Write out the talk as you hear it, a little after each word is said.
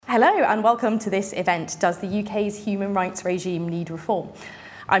Hello and welcome to this event, Does the UK's Human Rights Regime Need Reform?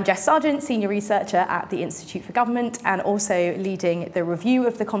 I'm Jess Sargent, Senior Researcher at the Institute for Government and also leading the review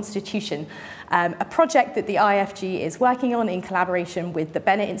of the Constitution, a project that the IFG is working on in collaboration with the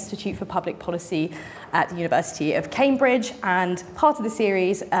Bennett Institute for Public Policy at the University of Cambridge, and part of the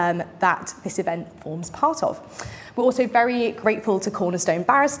series that this event forms part of. We're also very grateful to Cornerstone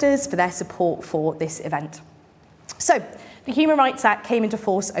Barristers for their support for this event. So, the Human Rights Act came into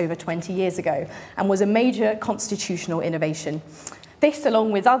force over 20 years ago and was a major constitutional innovation. This,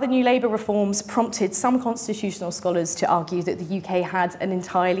 along with other New Labour reforms, prompted some constitutional scholars to argue that the UK had an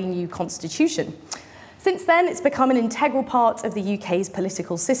entirely new constitution. Since then, it's become an integral part of the UK's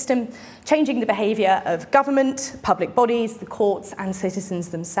political system, changing the behaviour of government, public bodies, the courts and citizens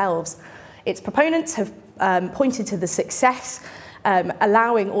themselves. Its proponents have pointed to the success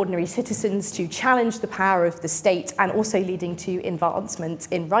allowing ordinary citizens to challenge the power of the state and also leading to advancements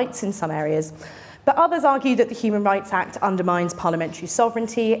in rights in some areas. But others argue that the Human Rights Act undermines parliamentary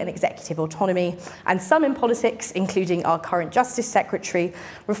sovereignty and executive autonomy, and some in politics, including our current Justice Secretary,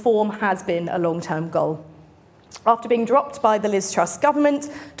 reform has been a long-term goal. After being dropped by the Liz Truss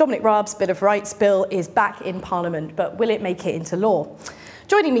government, Dominic Raab's Bill of Rights bill is back in Parliament, but will it make it into law?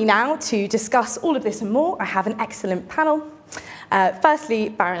 Joining me now to discuss all of this and more, I have an excellent panel. Firstly,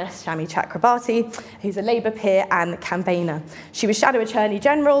 Baroness Shami Chakrabarti, who's a Labour peer and campaigner. She was Shadow Attorney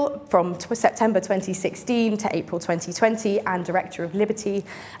General from September 2016 to April 2020 and Director of Liberty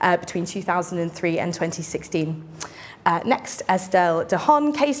between 2003 and 2016. Next, Estelle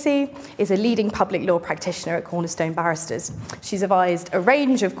DeHaan Casey is a leading public law practitioner at Cornerstone Barristers. She's advised a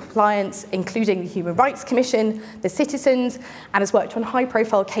range of clients, including the Human Rights Commission, the Citizens, and has worked on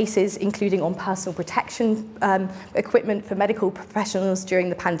high-profile cases, including on personal protection equipment for medical professionals during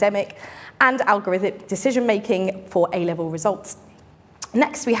the pandemic and algorithmic decision-making for A-level results.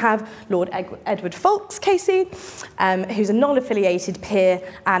 Next, we have Lord Edward Foulkes Casey, who's a non-affiliated peer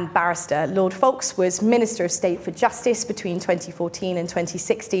and barrister. Lord Foulkes was Minister of State for Justice between 2014 and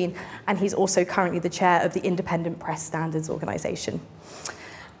 2016, and he's also currently the chair of the Independent Press Standards Organisation.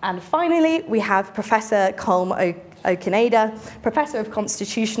 And finally, we have Professor Colm O'Cinneide, Professor of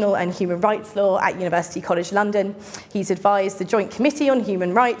Constitutional and Human Rights Law at University College London. He's advised the Joint Committee on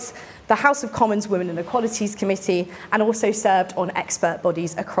Human Rights, the House of Commons Women and Equalities Committee, and also served on expert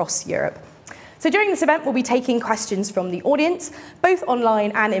bodies across Europe. So during this event, we'll be taking questions from the audience, both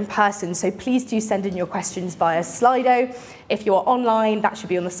online and in person, so please do send in your questions via Slido. If you're online, that should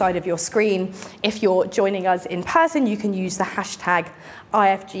be on the side of your screen. If you're joining us in person, you can use the hashtag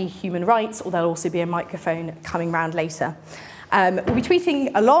IFGHumanRights, or there'll also be a microphone coming round later. We'll be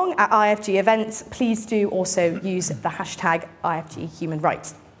tweeting along at IFG events. Please do also use the hashtag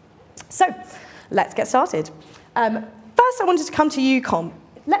IFGHumanRights. So let's get started. First, I wanted to come to you, Colm.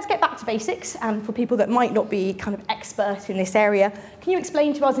 Let's get back to basics, and for people that might not be kind of expert in this area, can you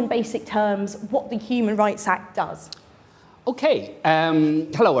explain to us in basic terms what the Human Rights Act does? Okay,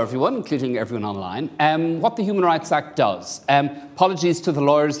 hello everyone, including everyone online. What the Human Rights Act does. Apologies to the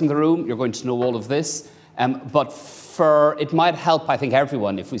lawyers in the room, you're going to know all of this, but it might help, I think,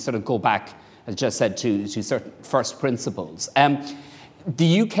 everyone if we sort of go back, as Jess said, to certain first principles.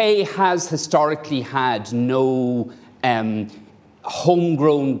 The UK has historically had no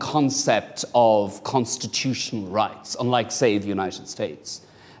homegrown concept of constitutional rights, unlike, say, the United States.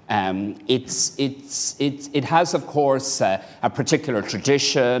 It has, of course, a particular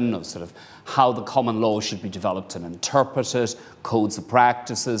tradition of sort of how the common law should be developed and interpreted, codes of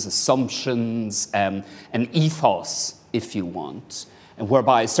practices, assumptions, an ethos, if you want, and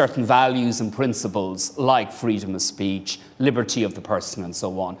whereby certain values and principles like freedom of speech, liberty of the person, and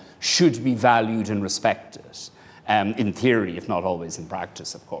so on, should be valued and respected. In theory, if not always in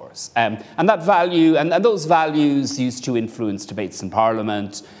practice, of course. And that value, and those values used to influence debates in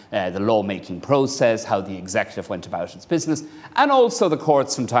Parliament, the lawmaking process, how the executive went about its business, and also the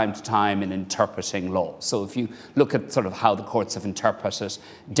courts from time to time in interpreting law. So if you look at sort of how the courts have interpreted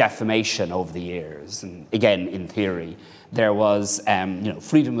defamation over the years, and again, in theory, there was,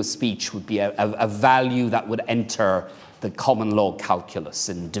 freedom of speech would be a value that would enter the common law calculus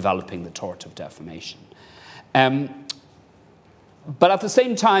in developing the tort of defamation. But at the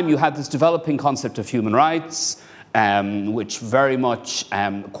same time, you had this developing concept of human rights, which very much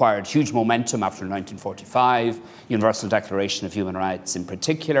acquired huge momentum after 1945, Universal Declaration of Human Rights in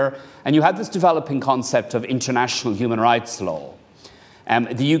particular. And you had this developing concept of international human rights law.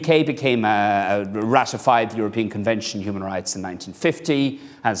 The UK ratified the European Convention on Human Rights in 1950,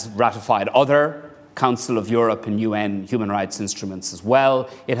 has ratified other Council of Europe and UN human rights instruments as well.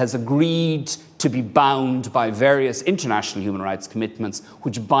 It has agreed to be bound by various international human rights commitments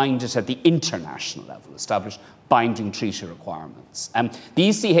which bind it at the international level, establish binding treaty requirements. The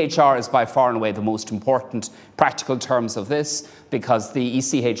ECHR is by far and away the most important practical terms of this, because the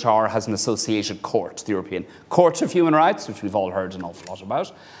ECHR has an associated court, the European Court of Human Rights, which we've all heard an awful lot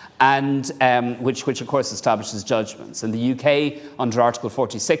about, and which of course establishes judgments. And the UK, under Article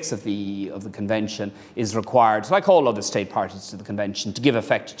 46 of the Convention, is required, like all other state parties to the Convention, to give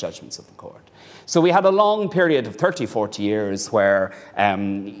effect to judgments of the court. So we had a long period of 30, 40 years where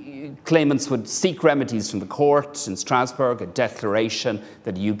claimants would seek remedies from the court in Strasbourg, a declaration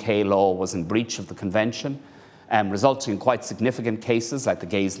that UK law was in breach of the Convention, resulting in quite significant cases like the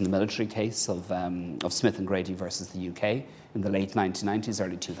gays in the military case of Smith and Grady versus the UK in the late 1990s,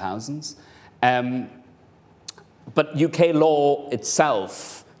 early 2000s. But UK law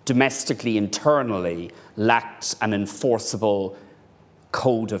itself, domestically, internally, lacked an enforceable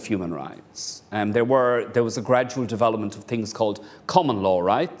code of human rights. There was a gradual development of things called common law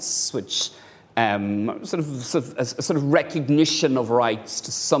rights, which sort of recognition of rights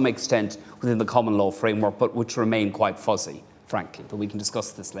to some extent within the common law framework, but which remain quite fuzzy, frankly. But we can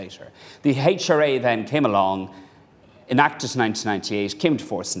discuss this later. The HRA then came along, enacted in 1998, came into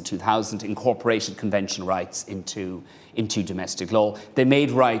force in 2000, incorporated convention rights into domestic law. They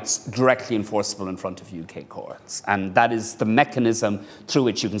made rights directly enforceable in front of UK courts. And that is the mechanism through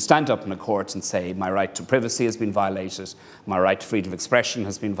which you can stand up in a court and say, my right to privacy has been violated, my right to freedom of expression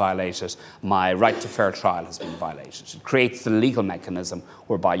has been violated, my right to fair trial has been violated. It creates the legal mechanism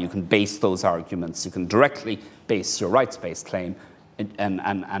whereby you can base those arguments, you can directly base your rights-based claim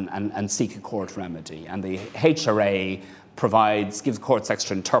and seek a court remedy. And the HRA gives courts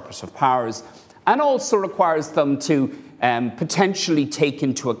extra interpretive powers, and also requires them to potentially take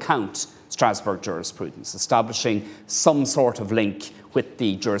into account Strasbourg jurisprudence, establishing some sort of link with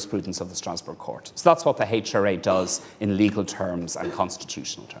the jurisprudence of the Strasbourg court. So that's what the HRA does in legal terms and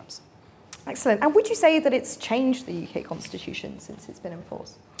constitutional terms. Excellent. And would you say that it's changed the UK constitution since it's been in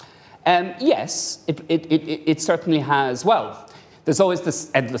force? Yes, it certainly has. Well, there's always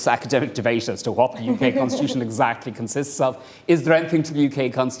this endless academic debate as to what the UK Constitution exactly consists of. Is there anything to the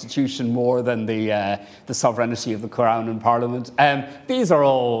UK Constitution more than the sovereignty of the Crown and Parliament? These are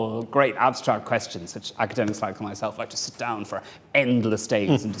all great abstract questions which academics like myself like to sit down for endless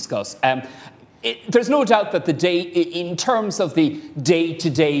days and discuss. There's no doubt that in terms of the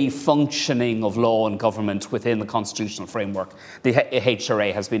day-to-day functioning of law and government within the constitutional framework, the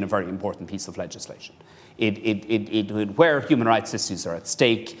HRA has been a very important piece of legislation. Where human rights issues are at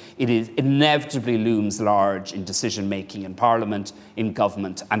stake, it inevitably looms large in decision-making in Parliament, in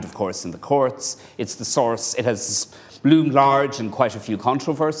government, and of course in the courts. It's the source. It has loomed large in quite a few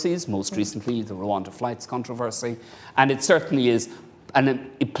controversies, most recently the Rwanda flights controversy, and it certainly is. And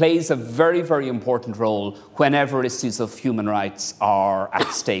it plays a very, very important role whenever issues of human rights are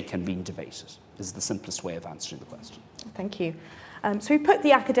at stake and being debated, is the simplest way of answering the question. Thank you. So we put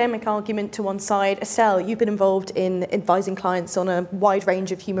the academic argument to one side. Estelle, you've been involved in advising clients on a wide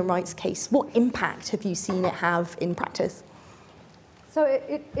range of human rights cases. What impact have you seen it have in practice? So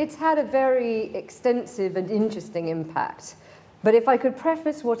it's had a very extensive and interesting impact. But if I could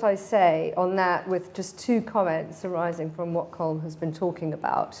preface what I say on that with just two comments arising from what Colm has been talking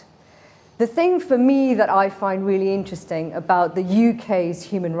about. The thing for me that I find really interesting about the UK's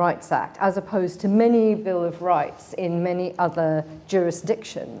Human Rights Act, as opposed to many Bill of Rights in many other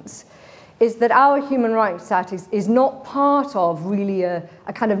jurisdictions, is that our Human Rights Act is not part of really a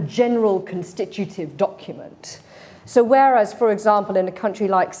kind of general constitutive document. So whereas, for example, in a country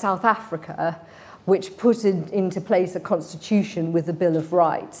like South Africa, which put into place a constitution with a Bill of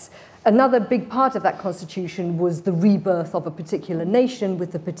Rights, another big part of that constitution was the rebirth of a particular nation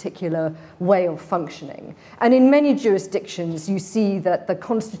with a particular way of functioning. And in many jurisdictions, you see that the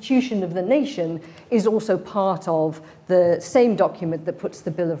constitution of the nation is also part of the same document that puts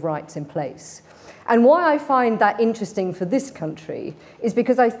the Bill of Rights in place. And why I find that interesting for this country is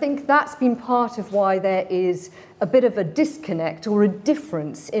because I think that's been part of why there is a bit of a disconnect or a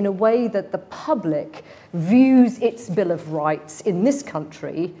difference in a way that the public views its Bill of Rights in this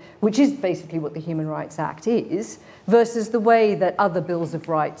country, which is basically what the Human Rights Act is, versus the way that other Bills of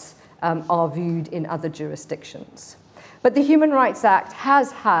Rights are viewed in other jurisdictions. But the Human Rights Act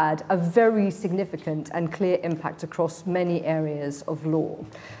has had a very significant and clear impact across many areas of law.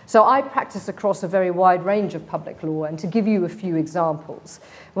 So I practice across a very wide range of public law, and to give you a few examples.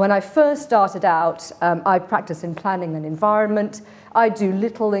 When I first started out, I practiced in planning and environment. I'd do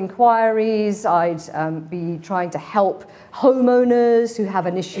little inquiries. I'd be trying to help homeowners who have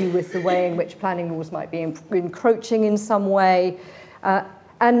an issue with the way in which planning laws might be encroaching in some way.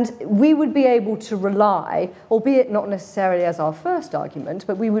 And we would be able to rely, albeit not necessarily as our first argument,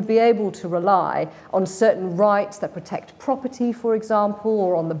 but we would be able to rely on certain rights that protect property, for example,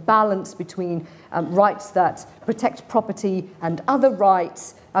 or on the balance between rights that protect property and other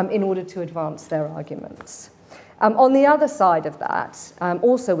rights in order to advance their arguments. On the other side of that,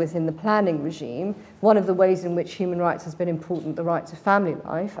 also within the planning regime, one of the ways in which human rights has been important, the right to family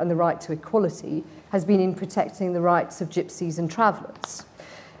life and the right to equality, has been in protecting the rights of gypsies and travellers.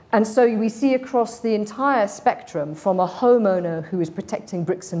 And so we see across the entire spectrum, from a homeowner who is protecting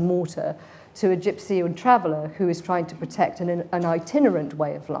bricks and mortar to a gypsy and traveller who is trying to protect an itinerant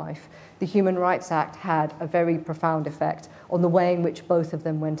way of life, the Human Rights Act had a very profound effect on the way in which both of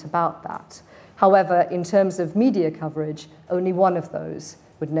them went about that. However, in terms of media coverage, only one of those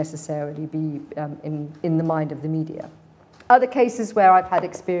would necessarily be in the mind of the media. Other cases where I've had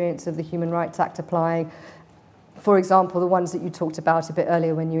experience of the Human Rights Act applying, for example, the ones that you talked about a bit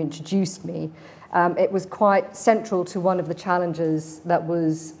earlier when you introduced me, it was quite central to one of the challenges that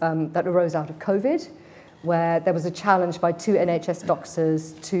arose out of COVID, where there was a challenge by 2 NHS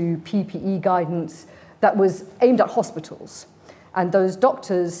doctors to PPE guidance that was aimed at hospitals. And those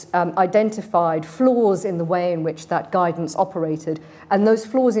doctors identified flaws in the way in which that guidance operated, and those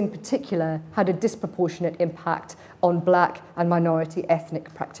flaws in particular had a disproportionate impact on Black and minority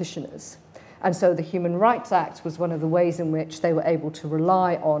ethnic practitioners. And so the Human Rights Act was one of the ways in which they were able to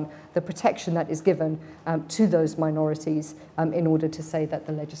rely on the protection that is given to those minorities in order to say that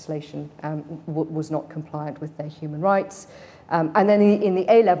the legislation was not compliant with their human rights. And then in the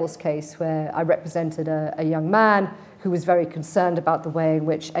A-levels case, where I represented a young man who was very concerned about the way in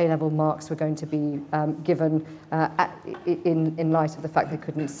which A-level marks were going to be given in light of the fact they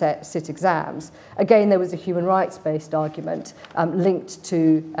couldn't sit exams. Again, there was a human rights-based argument linked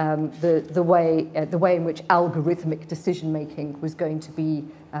to the way in which algorithmic decision-making was going to be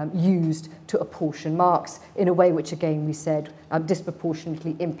used to apportion marks in a way which, again, we said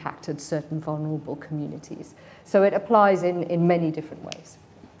disproportionately impacted certain vulnerable communities. So it applies in many different ways.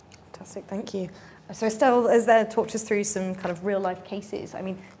 Fantastic, thank you. So Estelle has there talked us through some kind of real-life cases. I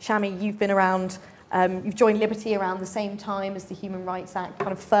mean, Shami, you've been around, you've joined Liberty around the same time as the Human Rights Act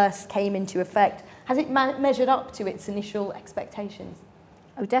kind of first came into effect. Has it measured up to its initial expectations?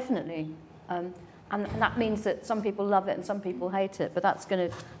 Oh, definitely. And that means that some people love it and some people hate it, but that's going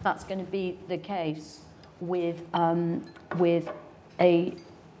to be the case with a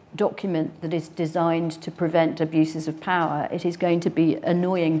document that is designed to prevent abuses of power. It is going to be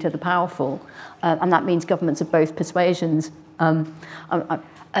annoying to the powerful, and that means governments of both persuasions. I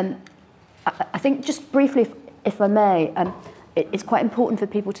think just briefly, if I may, it's quite important for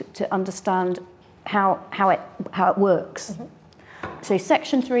people to understand how it works. Mm-hmm. So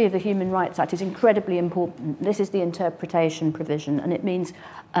Section 3 of the Human Rights Act is incredibly important. This is the interpretation provision, and it means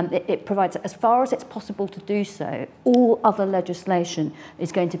it provides, as far as it's possible to do so, all other legislation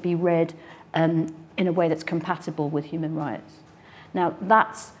is going to be read in a way that's compatible with human rights. Now,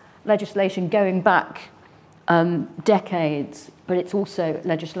 that's legislation going back decades, but it's also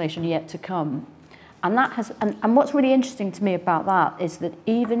legislation yet to come. And that has, and what's really interesting to me about that is that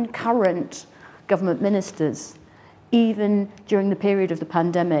even current government ministers, even during the period of the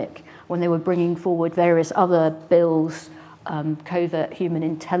pandemic, when they were bringing forward various other bills, covert human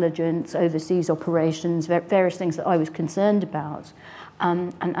intelligence, overseas operations, various things that I was concerned about,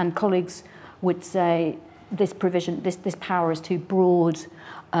 and colleagues would say this provision, this power is too broad,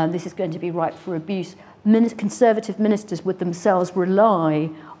 this is going to be ripe for abuse. Conservative ministers would themselves rely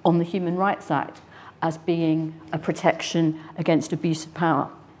on the Human Rights Act as being a protection against abuse of power.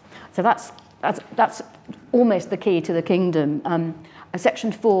 So that's almost the key to the kingdom.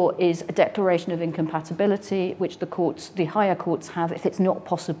 Section 4 is a declaration of incompatibility, which the higher courts have if it's not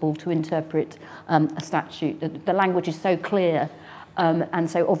possible to interpret a statute. The language is so clear, and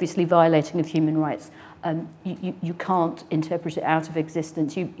so obviously violating of human rights. You can't interpret it out of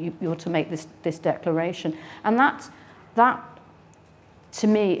existence. You're to make this declaration. And that, to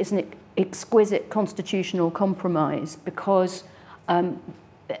me, is an exquisite constitutional compromise because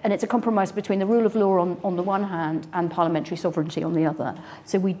and it's a compromise between the rule of law on the one hand and parliamentary sovereignty on the other.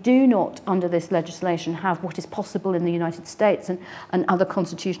 So we do not, under this legislation, have what is possible in the United States and other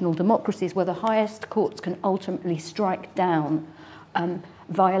constitutional democracies where the highest courts can ultimately strike down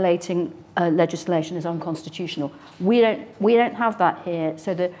violating legislation as unconstitutional. We don't have that here.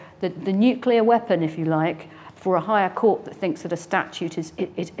 So the nuclear weapon, if you like, for a higher court that thinks that a statute is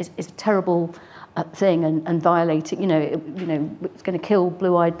a terrible thing and violating, it's going to kill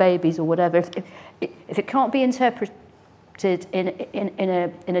blue-eyed babies or whatever. If it can't be interpreted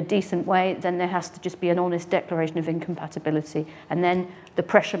in a decent way, then there has to just be an honest declaration of incompatibility. And then the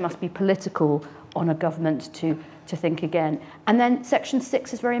pressure must be political on a government to think again. And then Section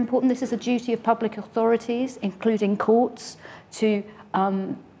 6 is very important. This is a duty of public authorities, including courts, to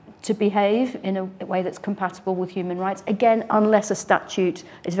behave in a way that's compatible with human rights, again, unless a statute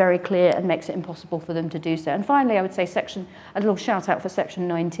is very clear and makes it impossible for them to do so. And finally, I would say a little shout out for Section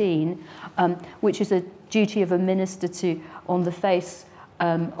 19, which is a duty of a minister to, on the face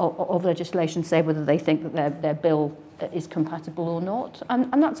of legislation, say whether they think that their bill is compatible or not.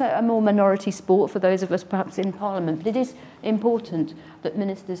 And that's a more minority sport for those of us perhaps in Parliament. But it is important that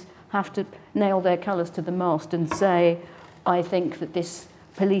ministers have to nail their colours to the mast and say, I think that this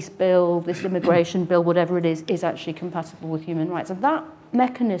police bill, this immigration bill, whatever it is actually compatible with human rights. And that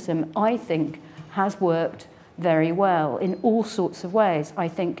mechanism, I think, has worked very well in all sorts of ways. I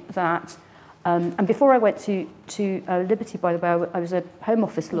think that, and before I went to Liberty, by the way, I was a Home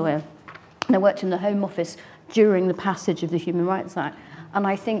Office lawyer, and I worked in the Home Office during the passage of the Human Rights Act. And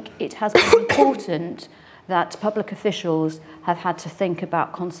I think it has been important that public officials have had to think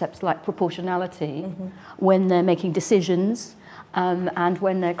about concepts like proportionality when they're making decisions and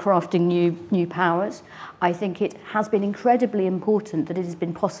when they're crafting new powers. I think it has been incredibly important that it has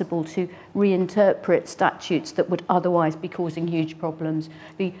been possible to reinterpret statutes that would otherwise be causing huge problems.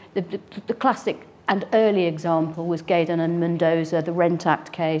 The classic and early example was Gaydon and Mendoza, the Rent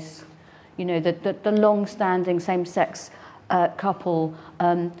Act case. You know, the long-standing same-sex couple,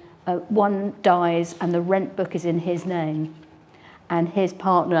 one dies and the rent book is in his name, and his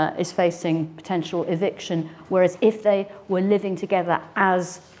partner is facing potential eviction, whereas if they were living together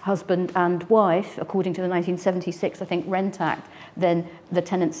as husband and wife, according to the 1976, I think, Rent Act, then the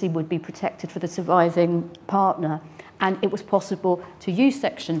tenancy would be protected for the surviving partner. And it was possible to use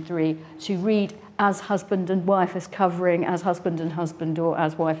Section 3 to read as husband and wife as covering as husband and husband, or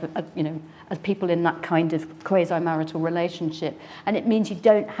as wife, as people in that kind of quasi-marital relationship. And it means you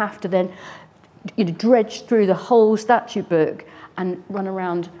don't have to then dredge through the whole statute book and run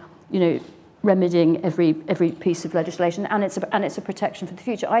around, remedying every piece of legislation, and it's a protection for the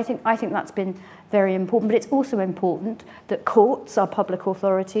future. I think that's been very important, but it's also important that courts are public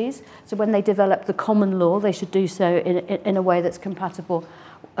authorities. So when they develop the common law, they should do so in a way that's compatible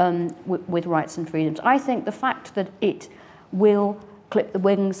with rights and freedoms. I think the fact that it will clip the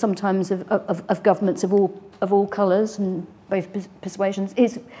wings sometimes of governments of all colours and both persuasions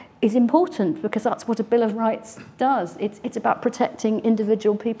is important, because that's what a Bill of Rights does. It's about protecting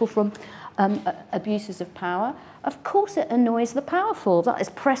individual people from abuses of power. Of course it annoys the powerful. That is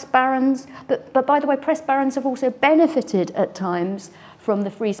press barons. But by the way, press barons have also benefited at times from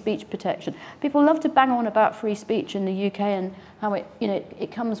the free speech protection. People love to bang on about free speech in the UK and how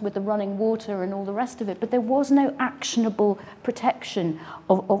it comes with the running water and all the rest of it, but there was no actionable protection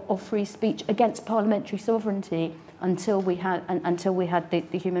of free speech against parliamentary sovereignty until we had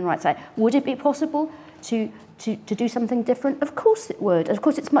the Human Rights Act. Would it be possible to do something different? Of course it would. Of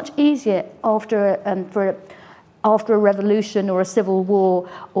course it's much easier after a revolution or a civil war,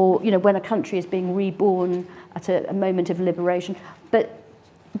 or when a country is being reborn at a moment of liberation. But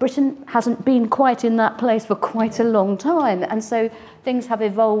Britain hasn't been quite in that place for quite a long time, and so things have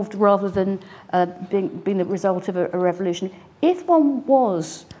evolved rather than being the result of a revolution. If one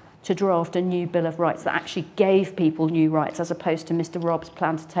was to draft a new Bill of Rights that actually gave people new rights, as opposed to Mr. Robb's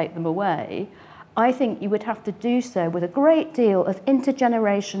plan to take them away, I think you would have to do so with a great deal of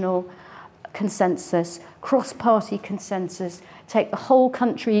intergenerational consensus, cross-party consensus, take the whole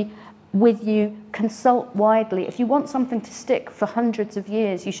country with you, consult widely. If you want something to stick for hundreds of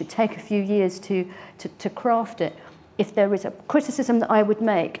years, you should take a few years to craft it. If there is a criticism that I would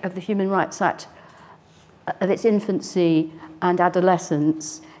make of the Human Rights Act, of its infancy and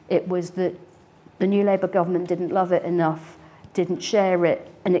adolescence, it was that the New Labour government didn't love it enough, didn't share it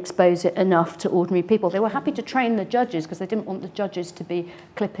and expose it enough to ordinary people. They were happy to train the judges because they didn't want the judges to be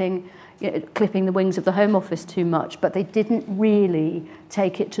clipping the wings of the Home Office too much, but they didn't really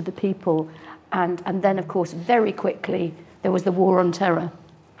take it to the people. And then, of course, very quickly, there was the war on terror.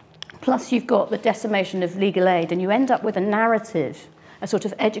 Plus, you've got the decimation of legal aid, and you end up with a narrative, a sort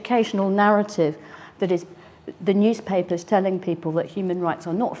of educational narrative that is the newspapers telling people that human rights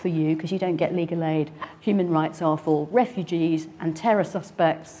are not for you because you don't get legal aid. Human rights are for refugees and terror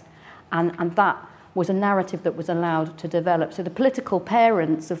suspects, and that was a narrative that was allowed to develop. So the political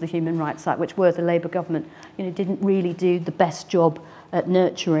parents of the Human Rights Act, which were the Labour government, didn't really do the best job at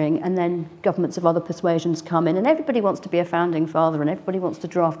nurturing, and then governments of other persuasions come in, and everybody wants to be a founding father, and everybody wants to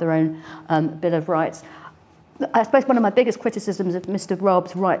draft their own Bill of Rights. I suppose one of my biggest criticisms of Mr.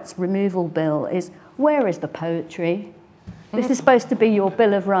 Robb's rights removal bill is, where is the poetry? This is supposed to be your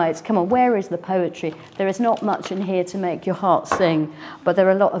Bill of Rights. Come on, where is the poetry? There is not much in here to make your heart sing, but there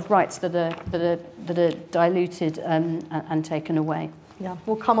are a lot of rights that are diluted and taken away. Yeah,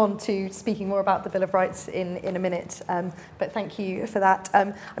 we'll come on to speaking more about the Bill of Rights in a minute, but thank you for that.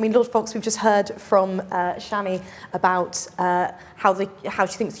 I mean, Lord Fox, we've just heard from Shami about how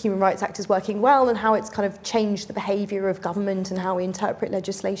she thinks the Human Rights Act is working well and how it's kind of changed the behaviour of government and how we interpret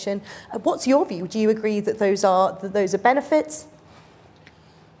legislation. What's your view? Do you agree that those are benefits?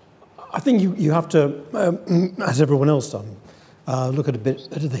 I think you have to, as everyone else done, look at a bit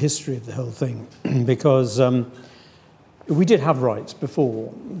of the history of the whole thing, because we did have rights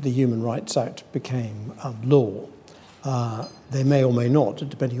before the Human Rights Act became law. They may or may not,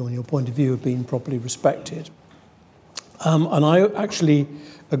 depending on your point of view, have been properly respected. And I actually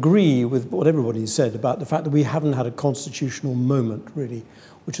agree with what everybody said about the fact that we haven't had a constitutional moment, really,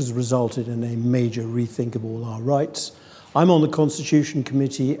 which has resulted in a major rethink of all our rights. I'm on the Constitution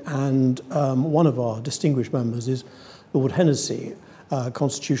Committee, and one of our distinguished members is Lord Hennessy, a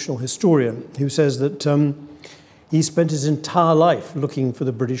constitutional historian, who says that he spent his entire life looking for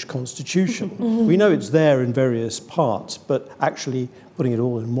the British Constitution. We know it's there in various parts, but actually putting it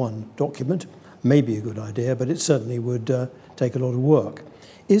all in one document may be a good idea, but it certainly would take a lot of work.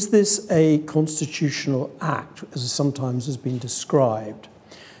 Is this a constitutional act, as sometimes has been described?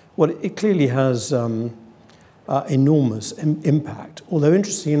 Well, it clearly has enormous impact. Although,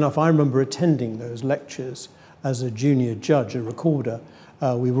 interestingly enough, I remember attending those lectures as a junior judge, a recorder.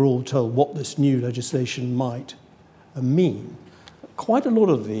 We were all told what this new legislation might mean. Quite a lot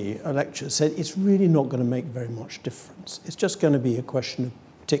of the lecturers said it's really not going to make very much difference. It's just going to be a question of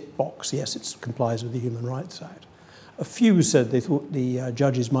tick box. Yes, it complies with the Human Rights Act. A few said they thought the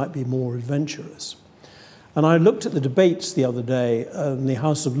judges might be more adventurous. And I looked at the debates the other day in the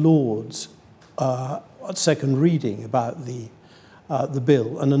House of Lords at second reading about the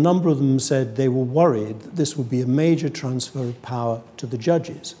bill, and a number of them said they were worried that this would be a major transfer of power to the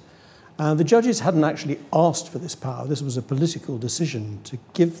judges. The judges hadn't actually asked for this power. This was a political decision to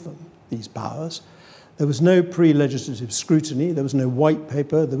give them these powers. There was no pre-legislative scrutiny. There was no white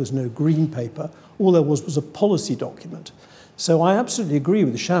paper. There was no green paper. All there was a policy document. So I absolutely agree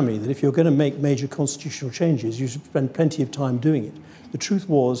with Shami that if you're going to make major constitutional changes, you should spend plenty of time doing it. The truth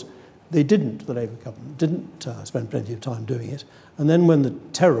was they didn't, the Labour government didn't spend plenty of time doing it. And then when the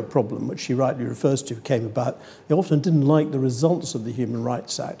terror problem, which she rightly refers to, came about, they often didn't like the results of the Human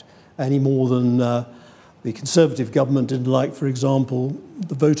Rights Act any more than the Conservative government didn't like, for example,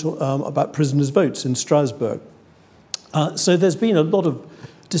 the vote about prisoners' votes in Strasbourg. So there's been a lot of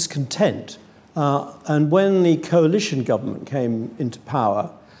discontent. And when the coalition government came into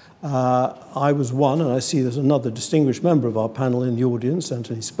power, I was one, and I see there's another distinguished member of our panel in the audience,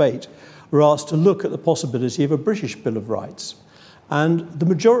 Anthony Spate, were asked to look at the possibility of a British Bill of Rights. And the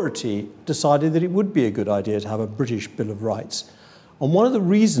majority decided that it would be a good idea to have a British Bill of Rights. And one of the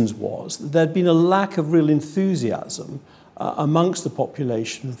reasons was that there'd been a lack of real enthusiasm amongst the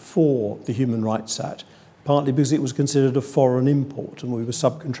population for the Human Rights Act, partly because it was considered a foreign import and we were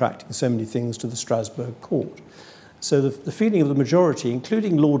subcontracting so many things to the Strasbourg court. So the feeling of the majority,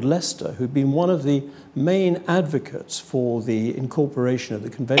 including Lord Leicester, who'd been one of the main advocates for the incorporation of the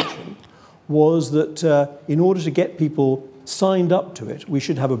convention, was that in order to get people signed up to it, we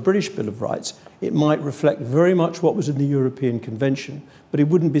should have a British Bill of Rights. It might reflect very much what was in the European Convention, but it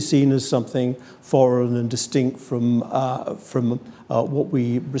wouldn't be seen as something foreign and distinct from what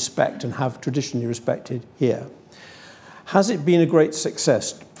we respect and have traditionally respected here. Has it been a great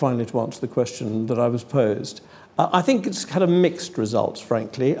success, finally, to answer the question that I was posed? I think it's had a mixed results,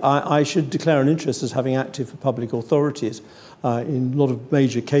 frankly. I should declare an interest as having acted for public authorities in a lot of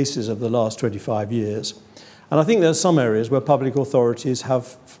major cases of the last 25 years. And I think there are some areas where public authorities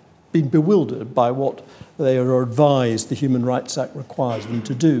have been bewildered by what they are advised the Human Rights Act requires them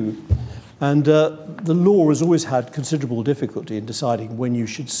to do. And the law has always had considerable difficulty in deciding when you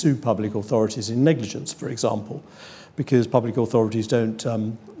should sue public authorities in negligence, for example, because public authorities don't,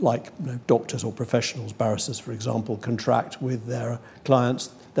 like doctors or professionals, barristers, for example, contract with their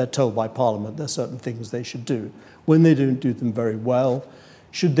clients. They're told by Parliament there are certain things they should do. When they don't do them very well,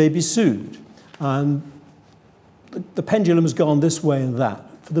 should they be sued? And the pendulum has gone this way and that.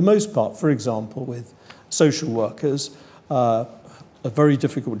 For the most part, for example, with social workers, a very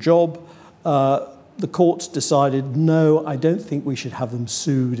difficult job, the courts decided, no, I don't think we should have them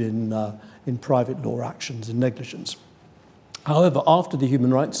sued in private law actions in negligence. However, after the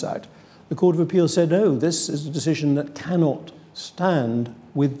Human Rights Act, the Court of Appeal said, no, this is a decision that cannot stand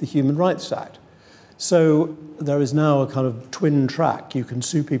with the Human Rights Act. So there is now a kind of twin track. You can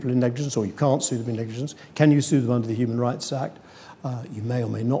sue people in negligence, or you can't sue them in negligence. Can you sue them under the Human Rights Act? You may or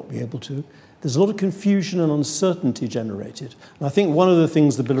may not be able to. There's a lot of confusion and uncertainty generated. And I think one of the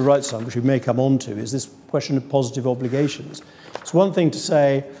things the Bill of Rights, which we may come on to, is this question of positive obligations. It's one thing to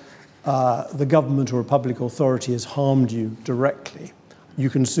say the government or a public authority has harmed you directly.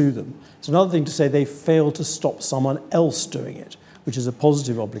 You can sue them. It's another thing to say they failed to stop someone else doing it, which is a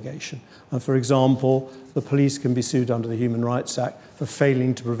positive obligation. And for example, the police can be sued under the Human Rights Act for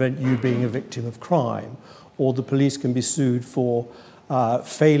failing to prevent you being a victim of crime, or the police can be sued for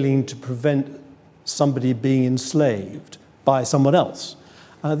failing to prevent somebody being enslaved by someone else.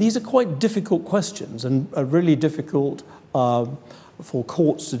 These are quite difficult questions and are really difficult for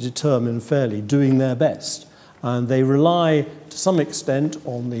courts to determine fairly, doing their best. And they rely to some extent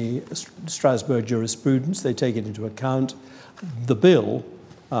on the Strasbourg jurisprudence. They take it into account. The bill,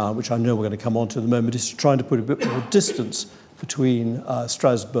 which I know we're going to come on to in a moment, is trying to put a bit more distance between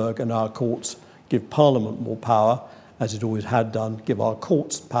Strasbourg and our courts, give Parliament more power, as it always had done, give our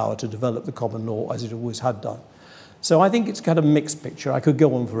courts power to develop the common law, as it always had done. So I think it's kind of a mixed picture. I could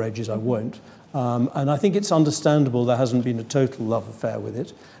go on for ages, I won't. And I think it's understandable there hasn't been a total love affair with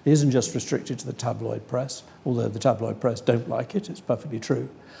it. It isn't just restricted to the tabloid press, although the tabloid press don't like it, it's perfectly true.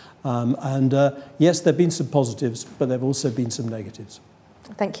 Yes, there have been some positives, but there have also been some negatives.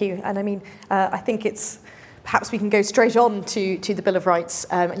 Thank you. And I mean, I think it's perhaps we can go straight on to the Bill of Rights.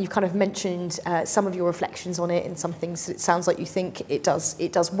 And you've kind of mentioned some of your reflections on it, and some things it sounds like you think it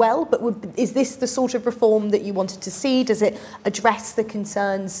does well. But is this the sort of reform that you wanted to see? Does it address the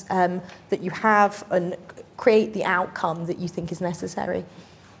concerns that you have and create the outcome that you think is necessary?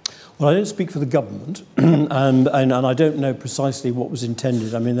 Well, I don't speak for the government, and I don't know precisely what was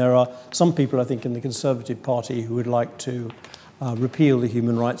intended. I mean, there are some people, I think, in the Conservative Party who would like to repeal the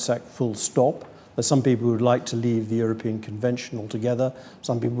Human Rights Act full stop. There's some people who would like to leave the European Convention altogether.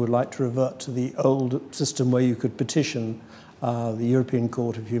 Some people would like to revert to the old system where you could petition the European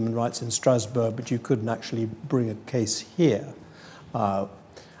Court of Human Rights in Strasbourg, but you couldn't actually bring a case here.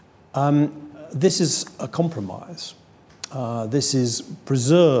 This is a compromise. This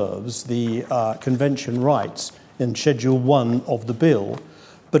preserves the Convention rights in Schedule 1 of the bill,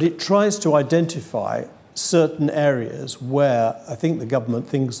 but it tries to identify certain areas where I think the government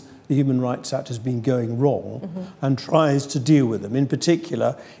thinks the Human Rights Act has been going wrong and tries to deal with them. In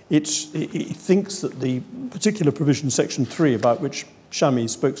particular, it thinks that the particular provision, Section 3, about which Shami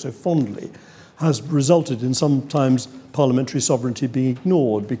spoke so fondly, has resulted in sometimes parliamentary sovereignty being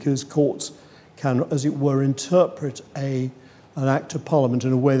ignored because courts can, as it were, interpret an act of Parliament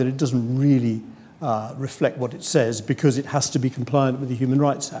in a way that it doesn't really reflect what it says because it has to be compliant with the Human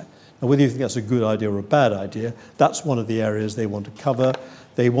Rights Act. Now, whether you think that's a good idea or a bad idea, that's one of the areas they want to cover.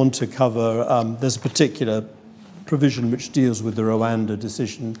 They want to cover, there's a particular provision which deals with the Rwanda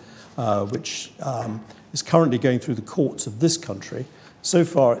decision, which is currently going through the courts of this country. So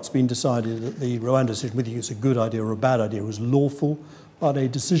far, it's been decided that the Rwanda decision, whether it's a good idea or a bad idea, was lawful, but a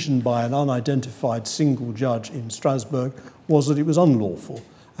decision by an unidentified single judge in Strasbourg was that it was unlawful.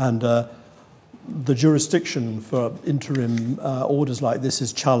 And the jurisdiction for interim orders like this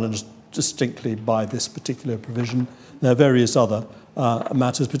is challenged distinctly by this particular provision. There are various other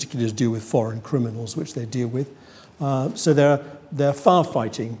matters, particularly to deal with foreign criminals, which they deal with. So they're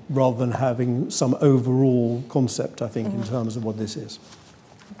firefighting rather than having some overall concept, I think, in terms of what this is.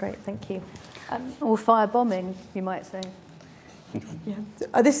 Great, thank you. Or firebombing, you might say.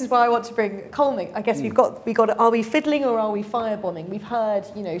 Yeah. This is why I want to bring Colm. I guess we've got. Are we fiddling or are we firebombing? We've heard,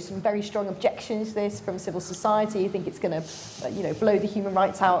 some very strong objections to this from civil society. I think it's going to, blow the Human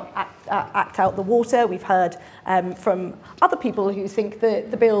Rights Act out the water. We've heard from other people who think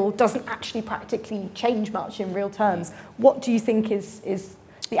that the bill doesn't actually practically change much in real terms. What do you think is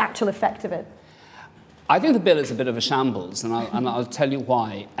the actual effect of it? I think the bill is a bit of a shambles, and I'll tell you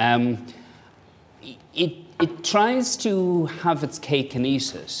why. It tries to have its cake and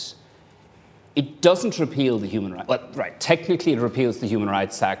eat it. It doesn't repeal the human rights. Well, right, technically it repeals the Human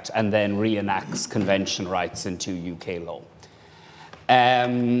Rights Act and then reenacts convention rights into UK law.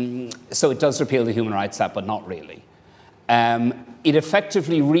 So it does repeal the Human Rights Act, but not really. It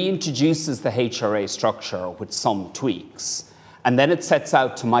effectively reintroduces the HRA structure with some tweaks, and then it sets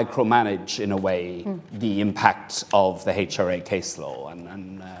out to micromanage, in a way, the impact of the HRA case law.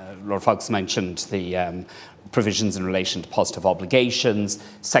 And Lord Fox mentioned the provisions in relation to positive obligations.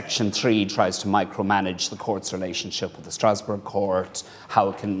 Section 3 tries to micromanage the court's relationship with the Strasbourg court,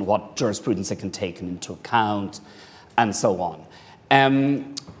 what jurisprudence it can take into account, and so on.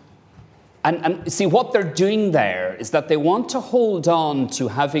 And see, what they're doing there is that they want to hold on to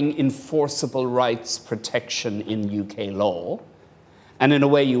having enforceable rights protection in UK law. And in a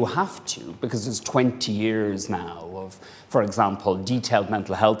way you have to, because there's 20 years now of, for example, detailed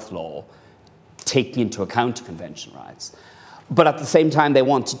mental health law taking into account convention rights. But at the same time, they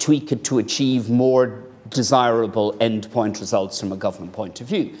want to tweak it to achieve more desirable endpoint results from a government point of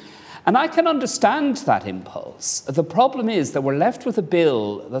view. And I can understand that impulse. The problem is that we're left with a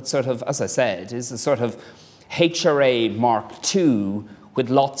bill that sort of, as I said, is a sort of HRA Mark II with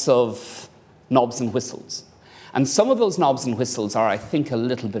lots of knobs and whistles. And some of those knobs and whistles are, I think, a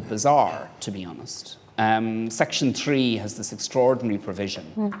little bit bizarre, to be honest. Section 3 has this extraordinary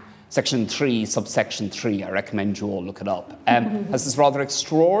provision. Section 3, subsection 3, I recommend you all look it up, has this rather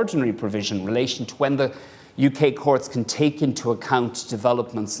extraordinary provision in relation to when the UK courts can take into account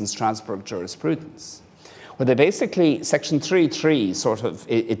developments in Strasbourg jurisprudence, where they basically, section 3.3 sort of,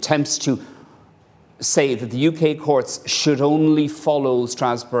 it attempts to say that the UK courts should only follow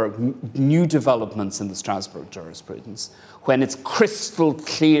Strasbourg, new developments in the Strasbourg jurisprudence, when it's crystal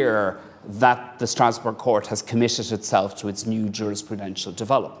clear that the Strasbourg court has committed itself to its new jurisprudential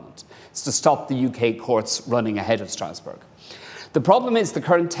development. It's to stop the UK courts running ahead of Strasbourg. The problem is the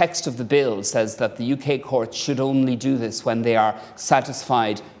current text of the bill says that the UK courts should only do this when they are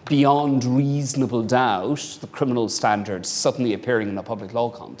satisfied beyond reasonable doubt, the criminal standards suddenly appearing in a public law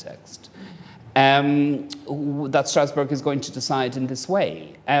context, that Strasbourg is going to decide in this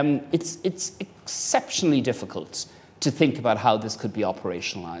way. It's exceptionally difficult to think about how this could be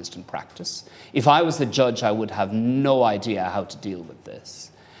operationalized in practice. If I was the judge, I would have no idea how to deal with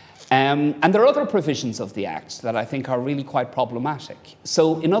this. And there are other provisions of the Act that I think are really quite problematic.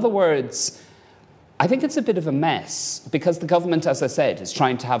 So, in other words, I think it's a bit of a mess because the government, as I said, is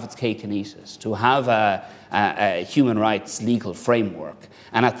trying to have its cake and eat it, to have a human rights legal framework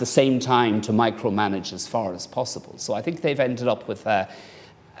and at the same time to micromanage as far as possible. So I think they've ended up with,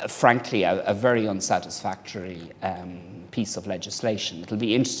 frankly, a very unsatisfactory piece of legislation. It'll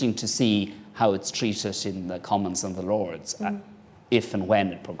be interesting to see how it's treated in the Commons and the Lords. If and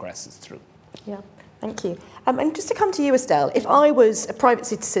when it progresses through. Yeah, thank you. And just to come to you, Estelle, if I was a private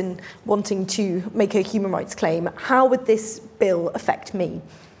citizen wanting to make a human rights claim, how would this bill affect me?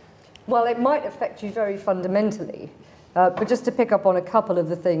 Well, it might affect you very fundamentally. But just to pick up on a couple of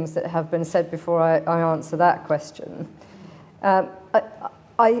the things that have been said before I answer that question,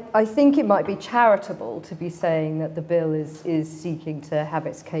 I think it might be charitable to be saying that the bill is seeking to have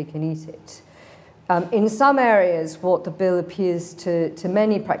its cake and eat it. In some areas, what the bill appears to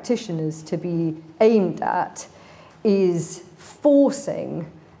many practitioners to be aimed at is forcing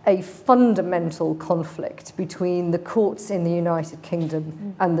a fundamental conflict between the courts in the United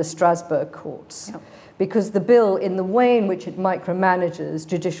Kingdom and the Strasbourg courts. Yep. Because the bill, in the way in which it micromanages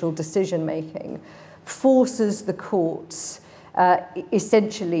judicial decision-making, forces the courts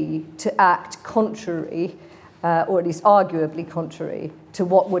essentially to act contrary, or at least arguably contrary, to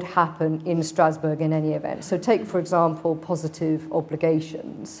what would happen in Strasbourg in any event. So take, for example, positive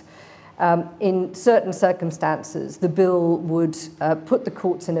obligations. In certain circumstances, the bill would put the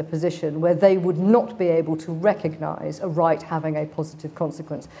courts in a position where they would not be able to recognise a right having a positive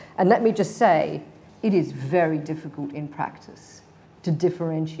consequence. And let me just say, it is very difficult in practice to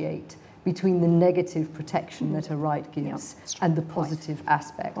differentiate between the negative protection that a right gives and the positive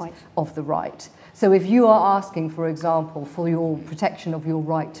aspect of the right. So if you are asking, for example, for your protection of your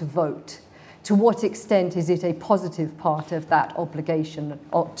right to vote, to what extent is it a positive part of that obligation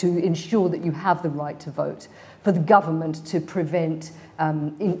to ensure that you have the right to vote, for the government to prevent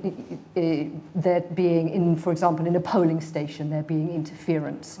there being, for example, in a polling station, there being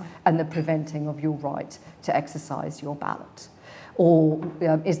interference and the preventing of your right to exercise your ballot? Or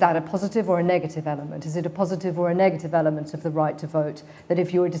is that a positive or a negative element? Is it a positive or a negative element of the right to vote that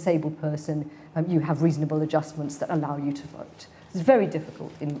if you're a disabled person, you have reasonable adjustments that allow you to vote? It's very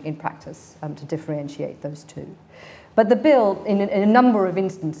difficult in practice to differentiate those two. But the bill, in a number of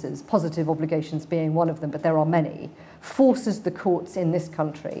instances, positive obligations being one of them, but there are many, forces the courts in this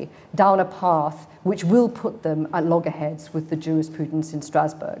country down a path which will put them at loggerheads with the jurisprudence in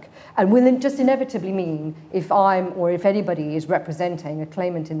Strasbourg, and will just inevitably mean, if I'm or if anybody is representing a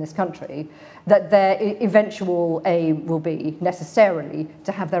claimant in this country, that their eventual aim will be necessarily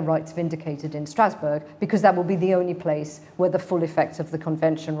to have their rights vindicated in Strasbourg, because that will be the only place where the full effect of the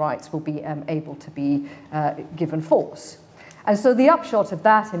convention rights will be able to be given force. And so the upshot of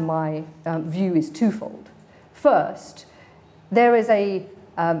that, in my view, is twofold. First, there is a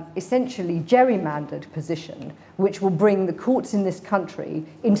essentially gerrymandered position which will bring the courts in this country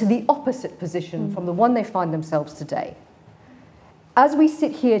into the opposite position from the one they find themselves today. As we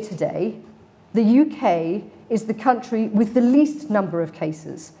sit here today, the UK is the country with the least number of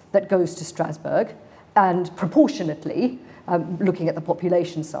cases that goes to Strasbourg, and proportionately, looking at the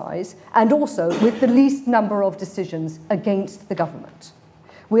population size, and also with the least number of decisions against the government.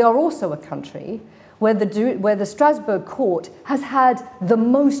 We are also a country where the Strasbourg court has had the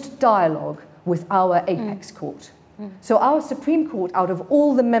most dialogue with our apex court. So our Supreme Court, out of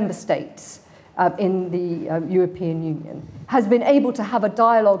all the member states in the European Union, has been able to have a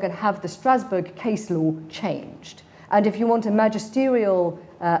dialogue and have the Strasbourg case law changed. And if you want a magisterial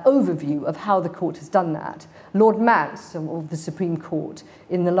overview of how the court has done that, Lord Mance of the Supreme Court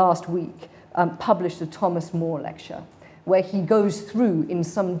in the last week published a Thomas More lecture where he goes through in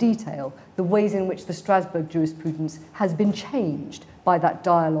some detail the ways in which the Strasbourg jurisprudence has been changed by that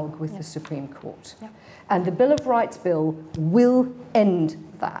dialogue with the Supreme Court. Yeah. And the Bill of Rights Bill will end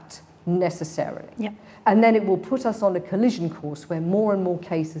that necessarily. Yeah. And then it will put us on a collision course where more and more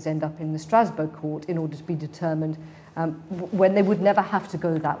cases end up in the Strasbourg court in order to be determined when they would never have to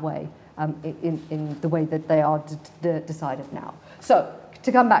go that way in the way that they are decided now. So,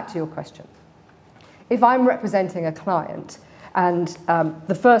 to come back to your question, if I'm representing a client and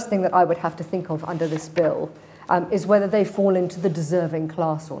the first thing that I would have to think of under this bill is whether they fall into the deserving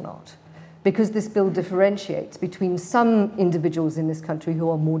class or not. Because this bill differentiates between some individuals in this country who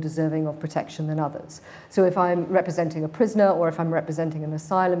are more deserving of protection than others. So if I'm representing a prisoner, or if I'm representing an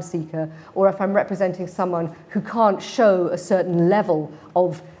asylum seeker, or if I'm representing someone who can't show a certain level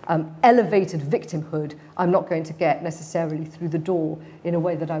of elevated victimhood, I'm not going to get necessarily through the door in a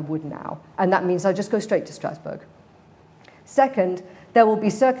way that I would now. And that means I just go straight to Strasbourg. Second, there will be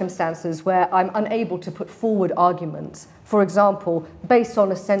circumstances where I'm unable to put forward arguments, for example, based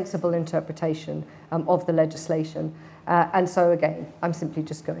on a sensible interpretation of the legislation. And so again, I'm simply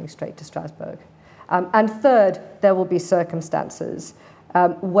just going straight to Strasbourg. And third, there will be circumstances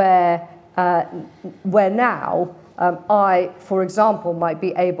where now I, for example, might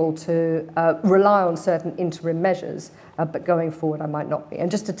be able to rely on certain interim measures, but going forward I might not be.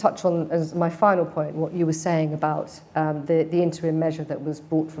 And just to touch on, as my final point, what you were saying about the interim measure that was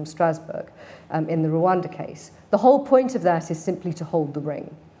brought from Strasbourg in the Rwanda case, the whole point of that is simply to hold the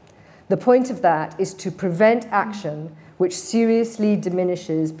ring. The point of that is to prevent action which seriously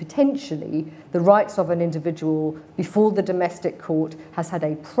diminishes, potentially, the rights of an individual before the domestic court has had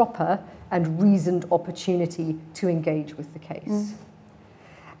a proper and reasoned opportunity to engage with the case.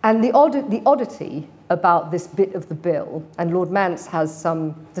 And the oddity about this bit of the bill, and Lord Mance has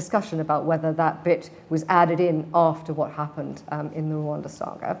some discussion about whether that bit was added in after what happened in the Rwanda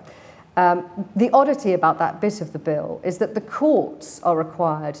saga. The oddity about that bit of the bill is that the courts are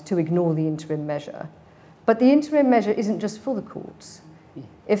required to ignore the interim measure. But the interim measure isn't just for the courts.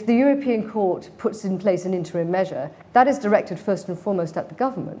 If the European Court puts in place an interim measure, that is directed first and foremost at the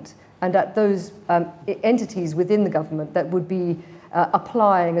government and at those entities within the government that would be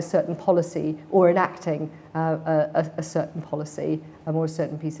applying a certain policy or enacting a certain policy or a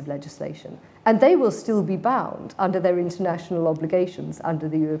certain piece of legislation. And they will still be bound under their international obligations under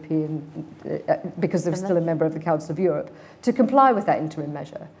the European, because they're still a member of the Council of Europe, to comply with that interim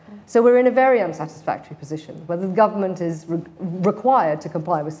measure. So we're in a very unsatisfactory position, whether the government is required to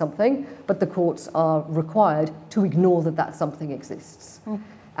comply with something, but the courts are required to ignore that that something exists.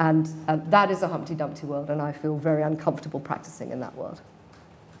 And that is a Humpty Dumpty world, and I feel very uncomfortable practicing in that world.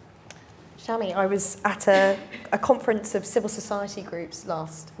 Shami, I was at a conference of civil society groups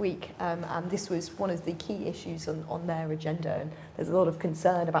last week, and this was one of the key issues on their agenda, and there's a lot of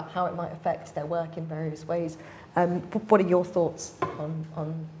concern about how it might affect their work in various ways. What are your thoughts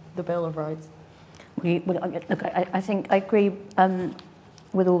on the Bill of Rights? Look, I think I agree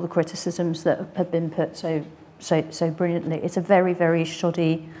with all the criticisms that have been put so brilliantly. It's a very, very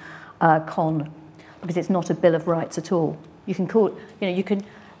shoddy con, because it's not a Bill of Rights at all. You can call it,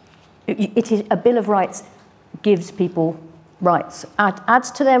 it is a Bill of Rights gives people rights,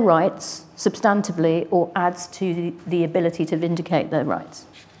 adds to their rights substantively, or adds to the ability to vindicate their rights.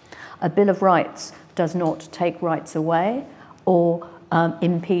 A Bill of Rights does not take rights away or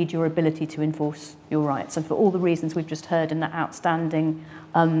impede your ability to enforce your rights. And for all the reasons we've just heard in that outstanding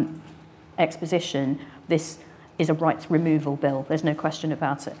exposition, this is a rights removal bill. There's no question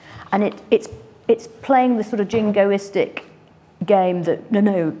about it. And it's playing the sort of jingoistic game that,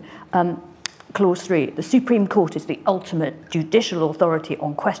 Clause 3, the Supreme Court is the ultimate judicial authority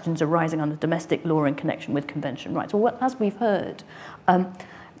on questions arising under domestic law in connection with convention rights. Well, as we've heard,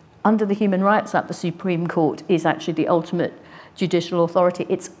 under the Human Rights Act, the Supreme Court is actually the ultimate judicial authority.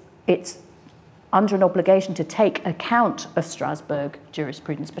 It's under an obligation to take account of Strasbourg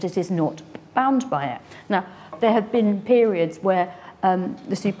jurisprudence, but it is not bound by it. Now, there have been periods where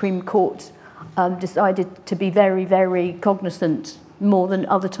the Supreme Court decided to be very, very cognizant more than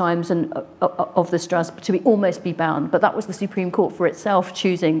other times and of the Strasbourg, to almost be bound. But that was the Supreme Court for itself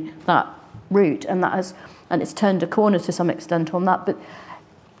choosing that route, and it's turned a corner to some extent on that. But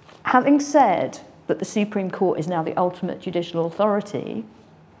having said that the Supreme Court is now the ultimate judicial authority,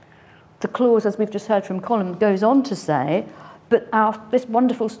 the clause, as we've just heard from Colin, goes on to say, but this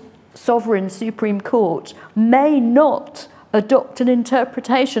wonderful sovereign Supreme Court may not adopt an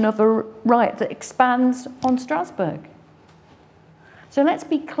interpretation of a right that expands on Strasbourg. So let's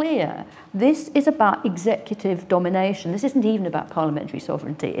be clear, this is about executive domination. This isn't even about parliamentary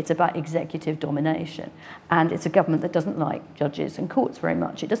sovereignty, it's about executive domination. And it's a government that doesn't like judges and courts very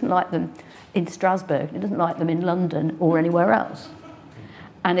much. It doesn't like them in Strasbourg, it doesn't like them in London or anywhere else.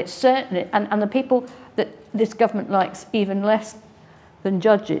 And it's certainly, and the people that this government likes even less than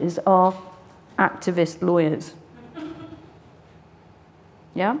judges are activist lawyers.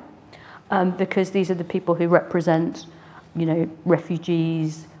 Yeah? Because these are the people who represent,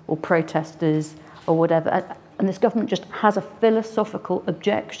 refugees or protesters or whatever. And this government just has a philosophical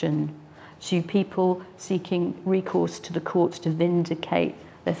objection to people seeking recourse to the courts to vindicate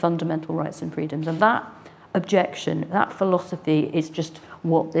their fundamental rights and freedoms. And that objection, that philosophy is just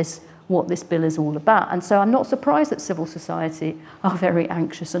what this bill is all about. And so I'm not surprised that civil society are very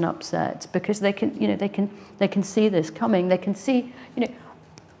anxious and upset, because they can see this coming. They can see,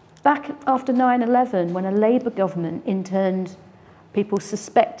 back after 9/11, when a Labour government interned people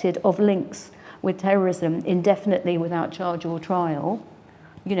suspected of links with terrorism indefinitely without charge or trial,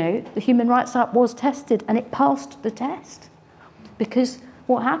 the Human Rights Act was tested and it passed the test. Because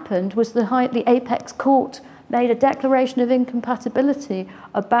what happened was the apex court made a declaration of incompatibility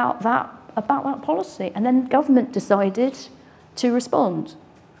about that policy, and then government decided to respond.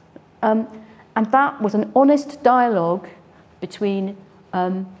 And that was an honest dialogue between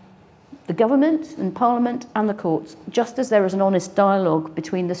the government and Parliament and the courts, just as there is an honest dialogue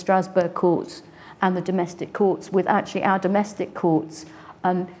between the Strasbourg courts and the domestic courts, with actually our domestic courts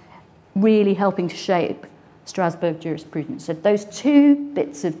really helping to shape Strasbourg jurisprudence. So those two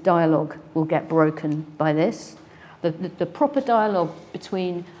bits of dialogue will get broken by this. The proper dialogue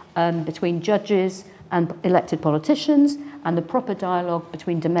between judges and elected politicians, and the proper dialogue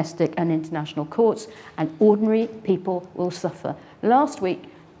between domestic and international courts, and ordinary people will suffer. Last week,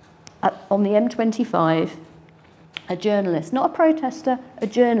 on the M25, a journalist, not a protester, a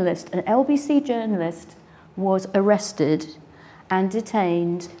journalist, an LBC journalist, was arrested and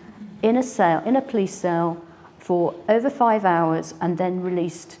detained in a police cell for over 5 hours and then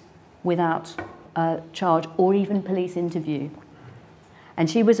released without charge or even police interview. And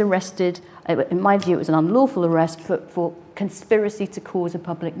she was arrested, in my view it was an unlawful arrest, for conspiracy to cause a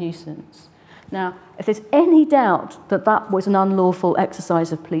public nuisance. Now, if there's any doubt that that was an unlawful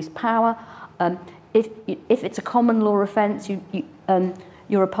exercise of police power, if it's a common law offence,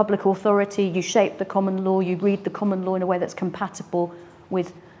 you're a public authority, you shape the common law, you read the common law in a way that's compatible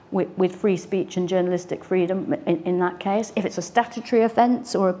with free speech and journalistic freedom in that case. If it's a statutory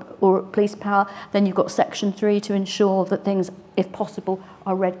offence or police power, then you've got Section 3 to ensure that things, if possible,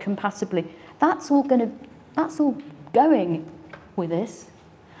 are read compatibly. That's all going with this.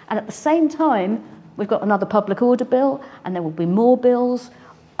 And at the same time, we've got another public order bill, and there will be more bills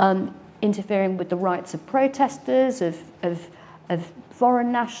interfering with the rights of protesters, of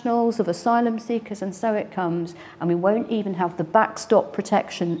foreign nationals, of asylum seekers, and so it comes. And we won't even have the backstop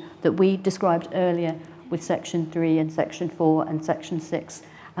protection that we described earlier with Section 3 and Section 4 and Section 6,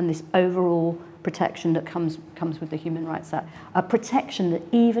 and this overall protection that comes with the Human Rights Act. A protection that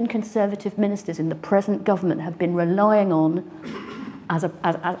even Conservative ministers in the present government have been relying on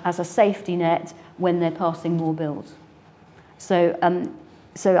as a safety net when they're passing more bills. So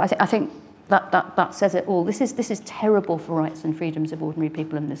I think that says it all. This is terrible for rights and freedoms of ordinary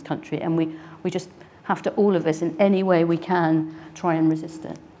people in this country, and we just have to, all of us, in any way we can, try and resist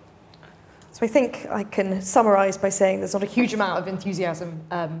it. So I think I can summarise by saying there's not a huge amount of enthusiasm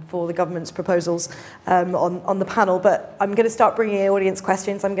for the government's proposals on the panel, but I'm going to start bringing in audience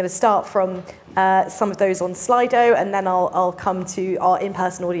questions. I'm going to start from some of those on Slido, and then I'll come to our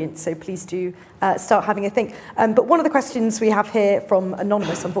in-person audience, so please do start having a think. But one of the questions we have here from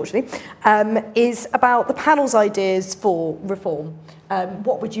Anonymous, unfortunately, is about the panel's ideas for reform.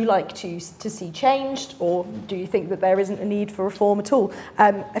 What would you like to see changed, or do you think that there isn't a need for reform at all?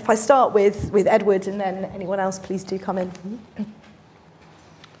 If I start with Edward, and then anyone else, please do come in.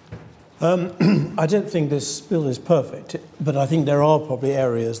 I don't think this bill is perfect, but I think there are probably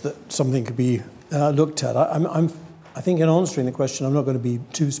areas that something could be looked at. I think in answering the question, I'm not going to be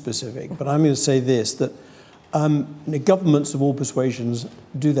too specific, but I'm going to say this, that Governments of all persuasions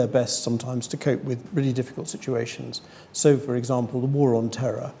do their best sometimes to cope with really difficult situations. So, for example, the war on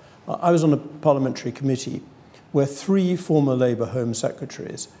terror. I was on a parliamentary committee where 3 former Labour Home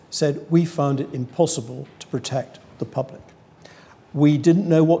Secretaries said we found it impossible to protect the public. We didn't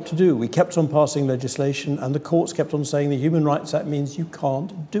know what to do. We kept on passing legislation, and the courts kept on saying the Human Rights Act means you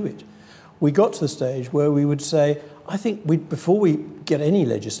can't do it. We got to the stage where we would say, I think before we get any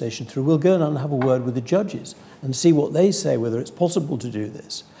legislation through, we'll go and have a word with the judges and see what they say, whether it's possible to do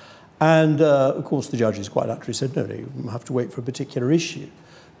this. And, of course, the judges quite naturally said, no, you have to wait for a particular issue.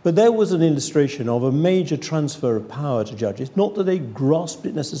 But there was an illustration of a major transfer of power to judges, not that they grasped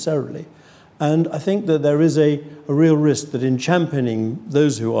it necessarily. And I think that there is a real risk that in championing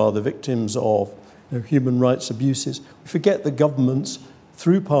those who are the victims of human rights abuses, we forget that governments,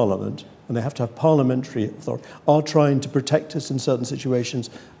 through Parliament, and they have to have parliamentary authority, are trying to protect us in certain situations.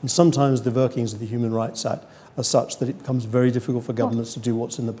 And sometimes the workings of the Human Rights Act are such that it becomes very difficult for governments to do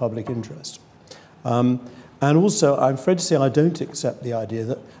what's in the public interest. And also, I'm afraid to say I don't accept the idea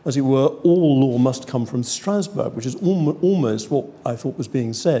that, as it were, all law must come from Strasbourg, which is almost what I thought was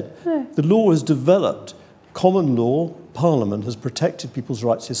being said. No. The law has developed. Common law, Parliament has protected people's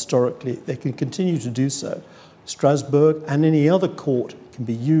rights historically. They can continue to do so. Strasbourg and any other court can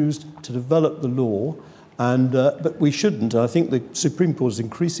be used to develop the law, but we shouldn't, and I think the Supreme Court has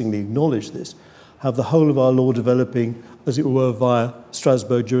increasingly acknowledged this, have the whole of our law developing, as it were, via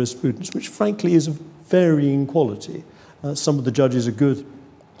Strasbourg jurisprudence, which frankly is of varying quality. Some of the judges are good,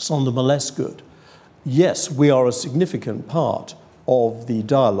 some of them are less good. Yes, we are a significant part of the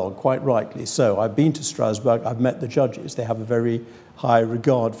dialogue, quite rightly so. I've been to Strasbourg, I've met the judges, they have a very high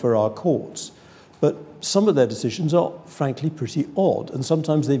regard for our courts. But some of their decisions are, frankly, pretty odd, and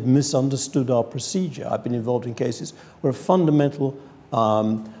sometimes they've misunderstood our procedure. I've been involved in cases where a fundamental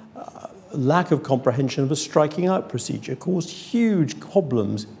lack of comprehension of a striking out procedure caused huge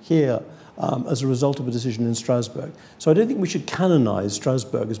problems here as a result of a decision in Strasbourg. So I don't think we should canonize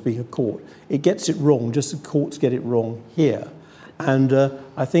Strasbourg as being a court. It gets it wrong, just as courts get it wrong here. And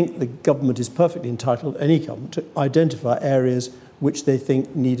I think the government is perfectly entitled, any government, to identify areas which they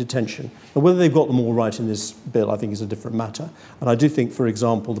think need attention. And whether they've got them all right in this bill, I think, is a different matter. And I do think, for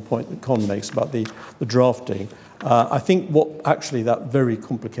example, the point that Con makes about the drafting, I think what actually that very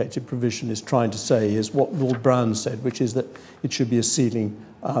complicated provision is trying to say is what Lord Brand said, which is that it should be a ceiling,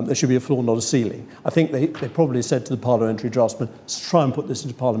 there should be a floor, not a ceiling. I think they probably said to the parliamentary draftsman, let's try and put this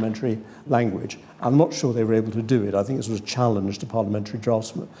into parliamentary language. I'm not sure they were able to do it. I think this was a challenge to parliamentary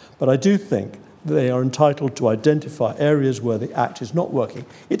draftsmen. But I do think they are entitled to identify areas where the Act is not working.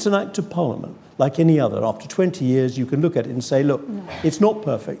 It's an Act of Parliament, like any other. After 20 years, you can look at it and say, look, it's not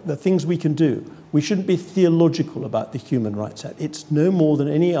perfect. There are things we can do. We shouldn't be theological about the Human Rights Act. It's no more than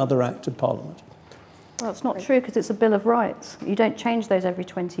any other Act of Parliament. Well, it's not true, because it's a Bill of Rights. You don't change those every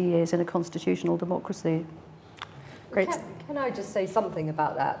 20 years in a constitutional democracy. Great. Can I just say something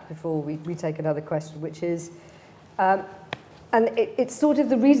about that before we take another question, which is... and it's sort of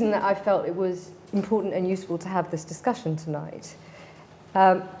the reason that I felt it was important and useful to have this discussion tonight.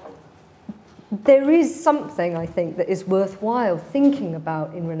 There is something, I think, that is worthwhile thinking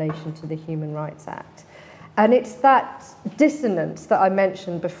about in relation to the Human Rights Act. And it's that dissonance that I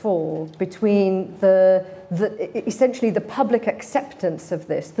mentioned before between essentially the public acceptance of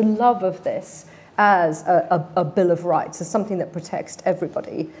this, the love of this, as a Bill of Rights, as something that protects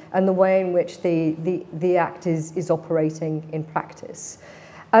everybody, and the way in which the Act is operating in practice.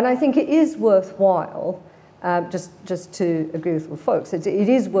 And I think it is worthwhile, just to agree with all folks, it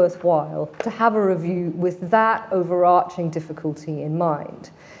is worthwhile to have a review with that overarching difficulty in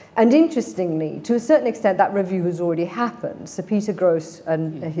mind. And interestingly, to a certain extent, that review has already happened. Sir Peter Gross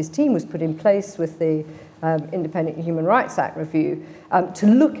and his team was put in place with the Independent Human Rights Act review to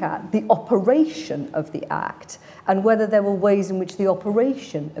look at the operation of the Act and whether there were ways in which the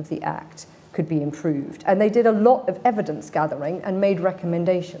operation of the Act could be improved. And they did a lot of evidence gathering and made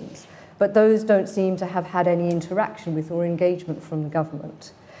recommendations, but those don't seem to have had any interaction with or engagement from the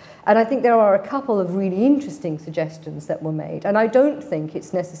government. And I think there are a couple of really interesting suggestions that were made, and I don't think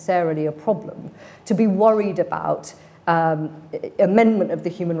it's necessarily a problem to be worried about amendment of the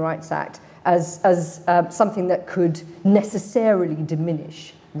Human Rights Act as something that could necessarily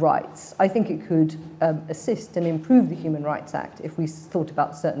diminish rights. I think it could assist and improve the Human Rights Act if we thought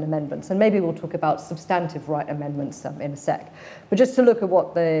about certain amendments. And maybe we'll talk about substantive right amendments in a sec. But just to look at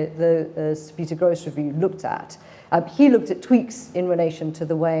what the Sir Peter Gross review looked at, he looked at tweaks in relation to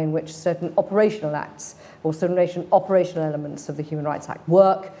the way in which certain operational acts or certain operational elements of the Human Rights Act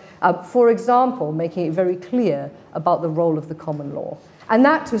work, For example, making it very clear about the role of the common law. And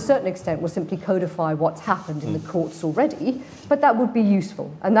that, to a certain extent, will simply codify what's happened in the courts already, but that would be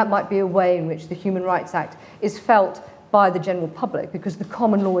useful. And that might be a way in which the Human Rights Act is felt by the general public, because the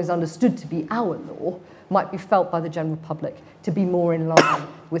common law is understood to be our law, might be felt by the general public to be more in line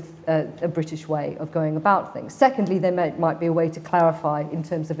with a British way of going about things. Secondly, there might be a way to clarify in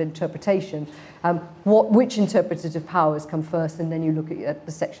terms of interpretation which interpretative powers come first, and then you look at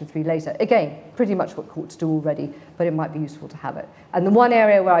the Section 3 later. Again, pretty much what courts do already, but it might be useful to have it. And the one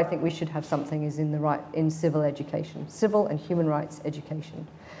area where I think we should have something is in civil education, civil and human rights education,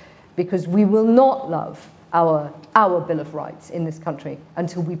 because we will not love our Bill of Rights in this country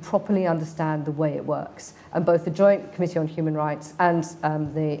until we properly understand the way it works. And both the Joint Committee on Human Rights and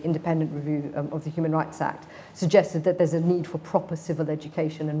the Independent Review of the Human Rights Act suggested that there's a need for proper civil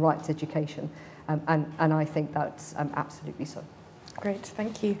education and rights education. And I think that's absolutely so. Great,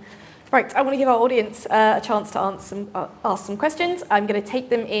 thank you. Right, I want to give our audience a chance to ask some questions. I'm going to take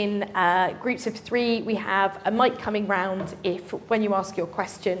them in groups of 3. We have a mic coming round. If, when you ask your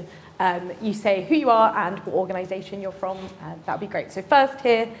question, you say who you are and what organisation you're from, that would be great. So first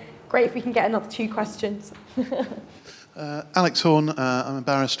here, great if we can get another 2 questions. Alex Horn, I'm a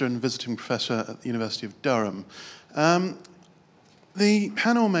barrister and visiting professor at the University of Durham. The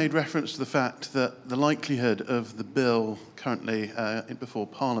panel made reference to the fact that the likelihood of the bill currently before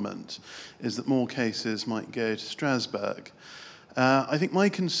Parliament is that more cases might go to Strasbourg. I think my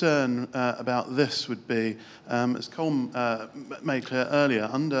concern about this would be, as Colm made clear earlier,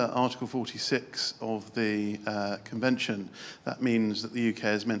 under Article 46 of the Convention, that means that the UK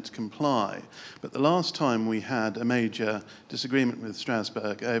is meant to comply. But the last time we had a major disagreement with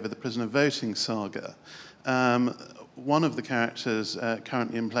Strasbourg over the prisoner voting saga, one of the characters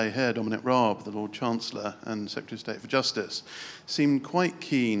currently in play here, Dominic Raab, the Lord Chancellor and Secretary of State for Justice, seemed quite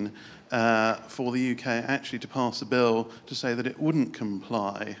keen for the UK actually to pass a bill to say that it wouldn't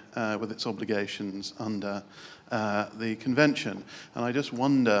comply with its obligations under the Convention. And I just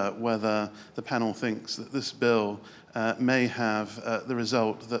wonder whether the panel thinks that this bill may have the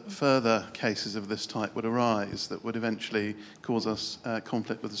result that further cases of this type would arise that would eventually cause us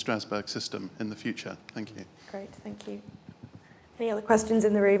conflict with the Strasbourg system in the future. Thank you. Great, thank you. Any other questions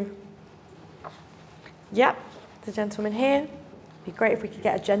in the room? Yep, the gentleman here. It'd be great if we could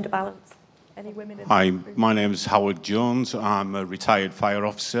get a gender balance. Any women in the room? Hi, my name is Howard Jones. I'm a retired fire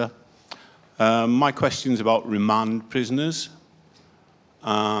officer. My question is about remand prisoners,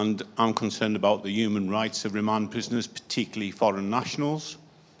 and I'm concerned about the human rights of remand prisoners, particularly foreign nationals,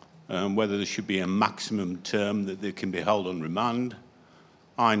 whether there should be a maximum term that they can be held on remand.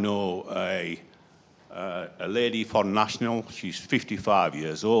 I know a lady, foreign national, she's 55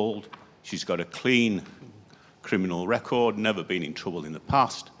 years old, she's got a clean criminal record, never been in trouble in the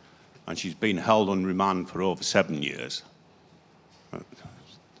past, and she's been held on remand for over 7 years.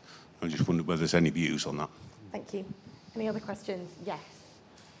 I just wondered whether there's any views on that. Thank you. Any other questions? Yes.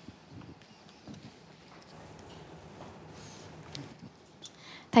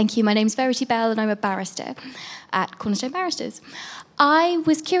 Thank you. My name's Verity Bell and I'm a barrister at Cornerstone Barristers. I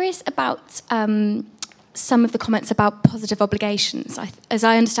was curious about some of the comments about positive obligations. As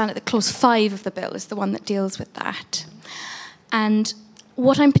I understand it, the clause 5 of the bill is the one that deals with that. And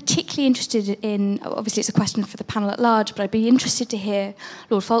what I'm particularly interested in, obviously it's a question for the panel at large, but I'd be interested to hear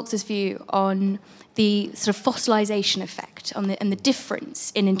Lord Foulkes' view on the sort of fossilisation effect and the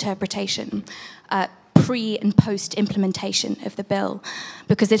difference in interpretation pre and post implementation of the bill,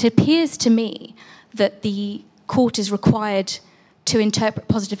 because it appears to me that the court is required to interpret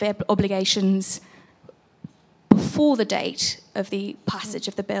positive obligations before the date of the passage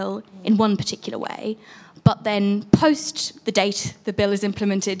of the bill in one particular way, but then post the date the bill is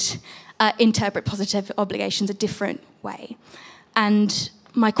implemented, interpret positive obligations a different way. And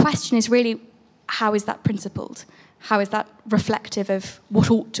my question is really, how is that principled? How is that reflective of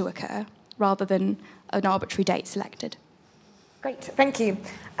what ought to occur, rather than an arbitrary date selected? Great, thank you.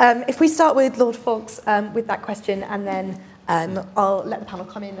 If we start with Lord Foulkes with that question, and then I'll let the panel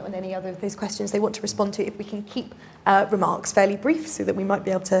come in on any other of those questions they want to respond to. If we can keep remarks fairly brief so that we might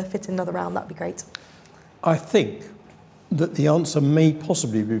be able to fit in another round, that'd be great. I think that the answer may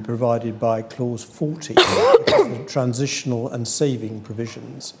possibly be provided by Clause 40, the transitional and saving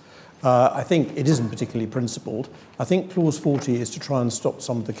provisions. I think it isn't particularly principled. I think Clause 40 is to try and stop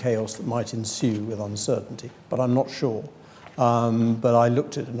some of the chaos that might ensue with uncertainty, but I'm not sure. But I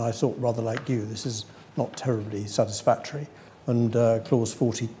looked at it and I thought, rather like you, this is not terribly satisfactory, and Clause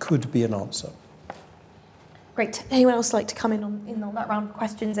 40 could be an answer. Great. Anyone else like to come in on that round of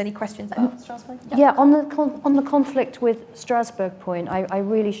questions? Any questions about Strasbourg? Yeah, on the conflict with Strasbourg point, I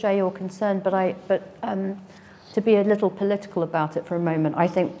really share your concern, but to be a little political about it for a moment, I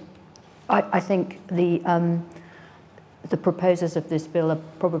think the proposers of this bill are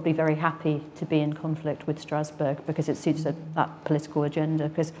probably very happy to be in conflict with Strasbourg because it suits that political agenda.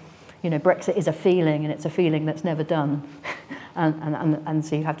 Because, you know, Brexit is a feeling, and it's a feeling that's never done, and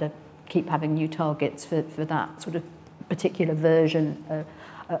so you have to keep having new targets for that sort of particular version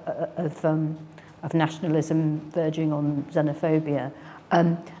of nationalism verging on xenophobia.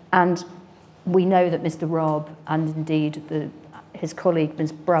 And we know that Mr. Raab and indeed his colleague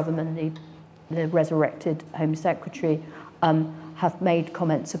Ms. Braverman, the resurrected Home Secretary, have made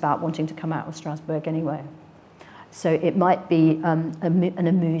comments about wanting to come out of Strasbourg anyway. So it might be an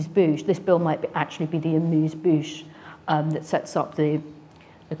amuse-bouche. This bill might actually be the amuse-bouche that sets up the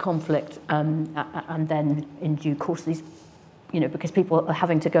conflict, and then in due course these, you know, because people are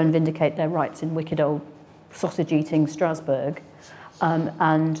having to go and vindicate their rights in wicked old sausage-eating Strasbourg,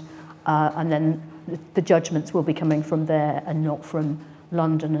 and then the judgments will be coming from there and not from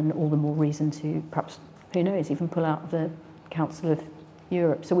London, and all the more reason to perhaps, who knows, even pull out of the Council of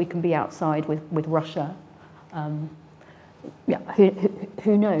Europe, so we can be outside with Russia.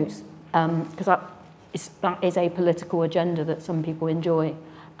 Who knows? Because that is a political agenda that some people enjoy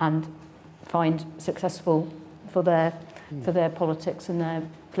and find successful for their politics and their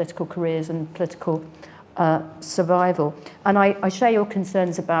political careers and political survival. And I share your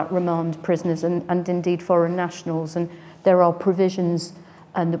concerns about remand prisoners and indeed foreign nationals, and there are provisions,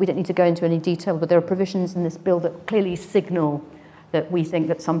 and we don't need to go into any detail, but there are provisions in this bill that clearly signal that we think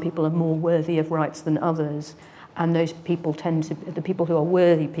that some people are more worthy of rights than others, and those people the people who are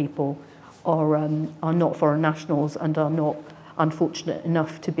worthy people are not foreign nationals and are not unfortunate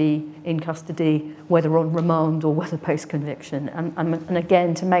enough to be in custody, whether on remand or whether post-conviction. And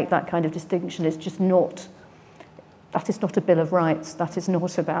again, to make that kind of distinction is just not, that is not a Bill of Rights, that is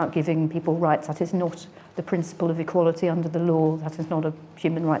not about giving people rights, that is not the principle of equality under the law, that is not a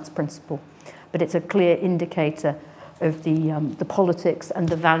human rights principle. But it's a clear indicator of the politics and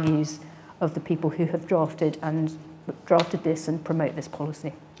the values of the people who have drafted this and promote this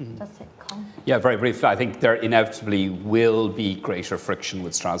policy. Mm-hmm. That's it, Colin. Yeah, very briefly, I think there inevitably will be greater friction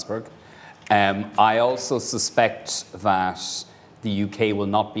with Strasbourg. I also suspect that the UK will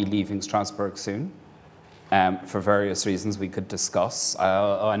not be leaving Strasbourg soon, for various reasons we could discuss.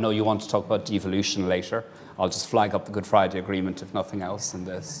 I know you want to talk about devolution later. I'll just flag up the Good Friday Agreement, if nothing else, in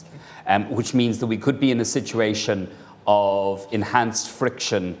this, which means that we could be in a situation of enhanced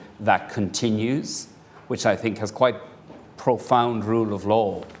friction that continues, which I think has quite profound rule of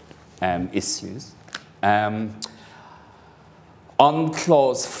law issues. On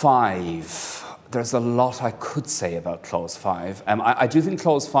Clause 5, there's a lot I could say about Clause 5. I do think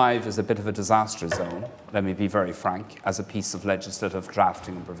Clause 5 is a bit of a disaster zone, let me be very frank, as a piece of legislative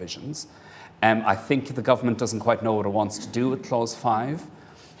drafting and provisions. I think the government doesn't quite know what it wants to do with Clause 5.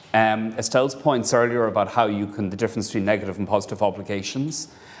 Estelle's points earlier about how the difference between negative and positive obligations.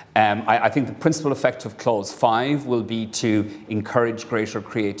 I think the principal effect of Clause 5 will be to encourage greater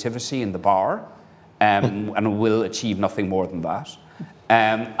creativity in the bar, and will achieve nothing more than that.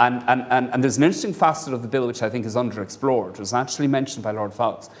 And there's an interesting facet of the bill which I think is underexplored. It was actually mentioned by Lord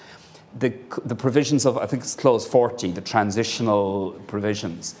Fowles. The provisions of, I think it's Clause 40, the transitional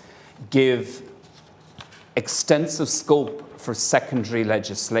provisions, give extensive scope for secondary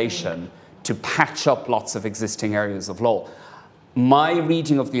legislation to patch up lots of existing areas of law. My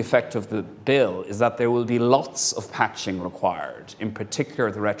reading of the effect of the bill is that there will be lots of patching required, in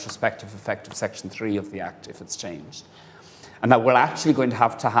particular the retrospective effect of Section 3 of the Act if it's changed. And that we're actually going to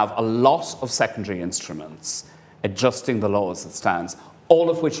have a lot of secondary instruments adjusting the law as it stands, all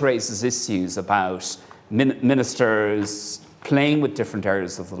of which raises issues about ministers playing with different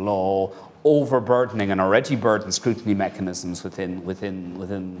areas of the law, overburdening an already burdened scrutiny mechanisms within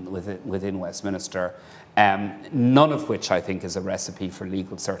Westminster, none of which I think is a recipe for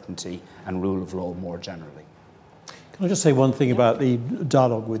legal certainty and rule of law more generally. Can I just say one thing about the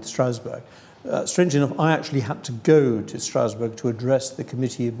dialogue with Strasbourg? Strangely enough, I actually had to go to Strasbourg to address the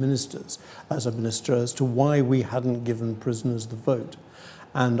Committee of Ministers as a minister as to why we hadn't given prisoners the vote.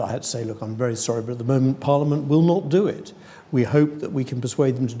 And I had to say, look, I'm very sorry, but at the moment Parliament will not do it. We hope that we can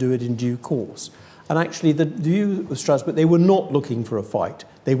persuade them to do it in due course. And actually, the view of Strasbourg, they were not looking for a fight.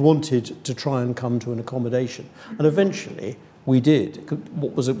 They wanted to try and come to an accommodation. And eventually, we did.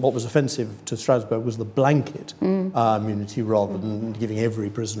 What was offensive to Strasbourg was the blanket immunity rather than giving every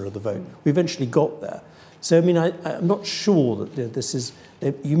prisoner the vote. We eventually got there. So, I mean, I'm not sure that this is...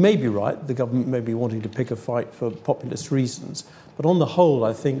 You may be right, the government may be wanting to pick a fight for populist reasons, but on the whole,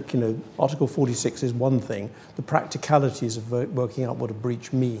 I think, Article 46 is one thing. The practicalities of working out what a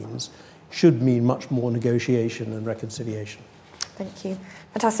breach means should mean much more negotiation and reconciliation. Thank you.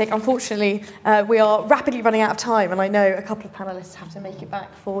 Fantastic. Unfortunately, we are rapidly running out of time, and I know a couple of panellists have to make it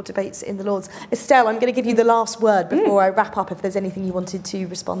back for debates in the Lords. Estelle, I'm going to give you the last word before I wrap up, if there's anything you wanted to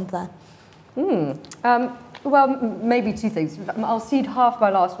respond there. Well, maybe two things. I'll cede half my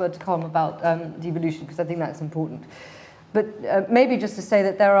last word to Colm about devolution, because I think that's important. But maybe just to say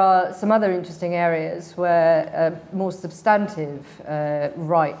that there are some other interesting areas where more substantive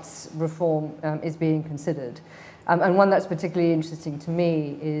rights reform is being considered. And one that's particularly interesting to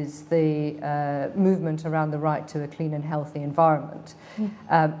me is the movement around the right to a clean and healthy environment.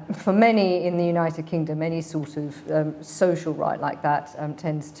 For many in the United Kingdom, any sort of social right like that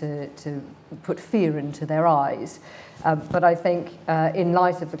tends to put fear into their eyes. But I think in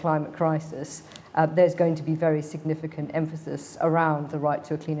light of the climate crisis, there's going to be very significant emphasis around the right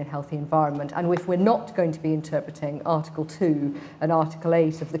to a clean and healthy environment. And if we're not going to be interpreting Article 2 and Article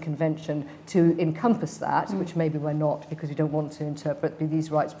 8 of the Convention to encompass that, which maybe we're not because we don't want to interpret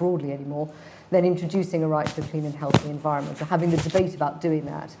these rights broadly anymore, then introducing a right to a clean and healthy environment, or having the debate about doing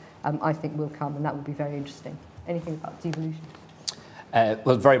that, I think will come, and that will be very interesting. Anything about devolution?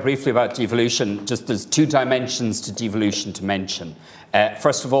 Well, very briefly about devolution, just there's two dimensions to devolution to mention.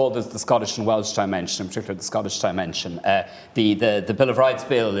 First of all, there's the Scottish and Welsh dimension, in particular the Scottish dimension. The Bill of Rights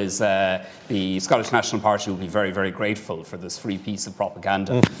bill is, the Scottish National Party will be very, very grateful for this free piece of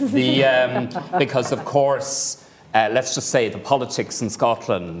propaganda. Because, of course, let's just say the politics in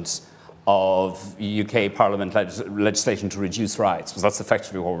Scotland of UK Parliament legislation to reduce rights, because that's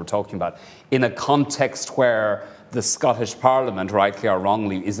effectively what we're talking about, in a context where the Scottish Parliament, rightly or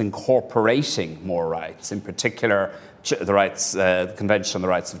wrongly, is incorporating more rights, in particular the Convention on the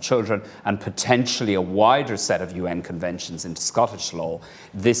Rights of Children, and potentially a wider set of UN conventions into Scottish law.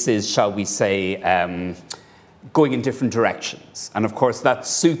 This is, shall we say, going in different directions. And of course, that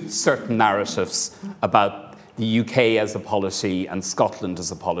suits certain narratives about the UK as a polity and Scotland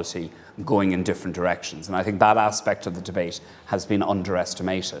as a polity going in different directions. And I think that aspect of the debate has been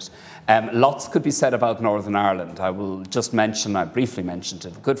underestimated. Lots could be said about Northern Ireland. I will just mention, I briefly mentioned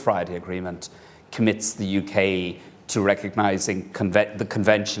it, the Good Friday Agreement commits the UK to recognising the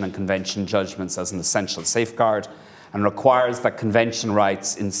Convention and Convention judgments as an essential safeguard, and requires that Convention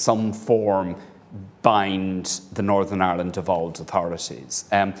rights in some form bind the Northern Ireland devolved authorities.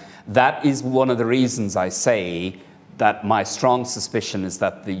 That is one of the reasons I say that my strong suspicion is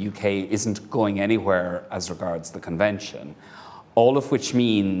that the UK isn't going anywhere as regards the Convention, all of which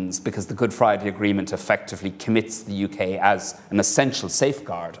means, because the Good Friday Agreement effectively commits the UK as an essential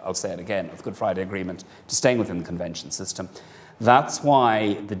safeguard, I'll say it again, of the Good Friday Agreement, to staying within the Convention system. That's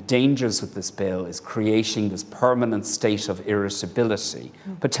why the dangers with this bill is creating this permanent state of irritability,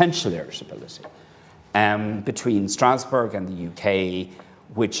 potential irritability, between Strasbourg and the UK,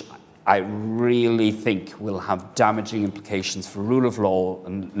 which I really think will have damaging implications for rule of law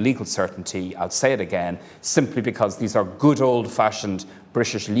and legal certainty. I'll say it again, simply because these are good old-fashioned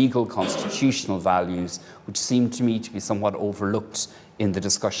British legal constitutional values, which seem to me to be somewhat overlooked in the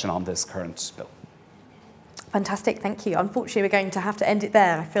discussion on this current bill. Fantastic, thank you. Unfortunately, we're going to have to end it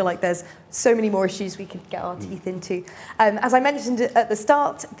there. I feel like there's so many more issues we could get our teeth into. As I mentioned at the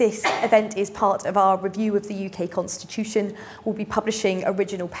start, this event is part of our review of the UK Constitution. We'll be publishing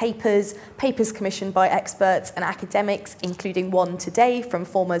original papers commissioned by experts and academics, including one today from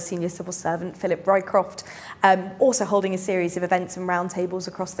former senior civil servant Philip Roycroft, also holding a series of events and roundtables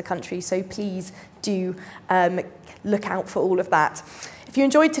across the country, so please do look out for all of that. If you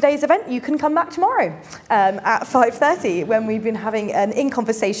enjoyed today's event, you can come back tomorrow at 5:30 when we've been having an in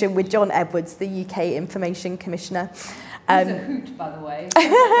conversation with John Edwards, the UK Information Commissioner. He's a hoot, by the way.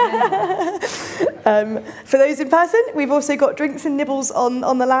 For those in person, we've also got drinks and nibbles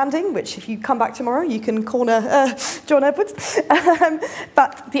on the landing, which if you come back tomorrow, you can corner John Edwards.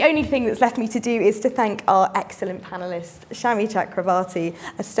 But the only thing that's left me to do is to thank our excellent panellists, Shami Chakravarti,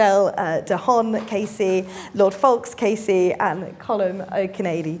 Estelle de Haan Casey, Lord Foulkes Casey, and Colm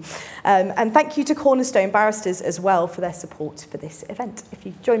O'Kennedy. And thank you to Cornerstone Barristers as well for their support for this event. If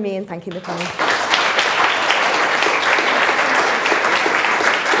you join me in thanking the panel.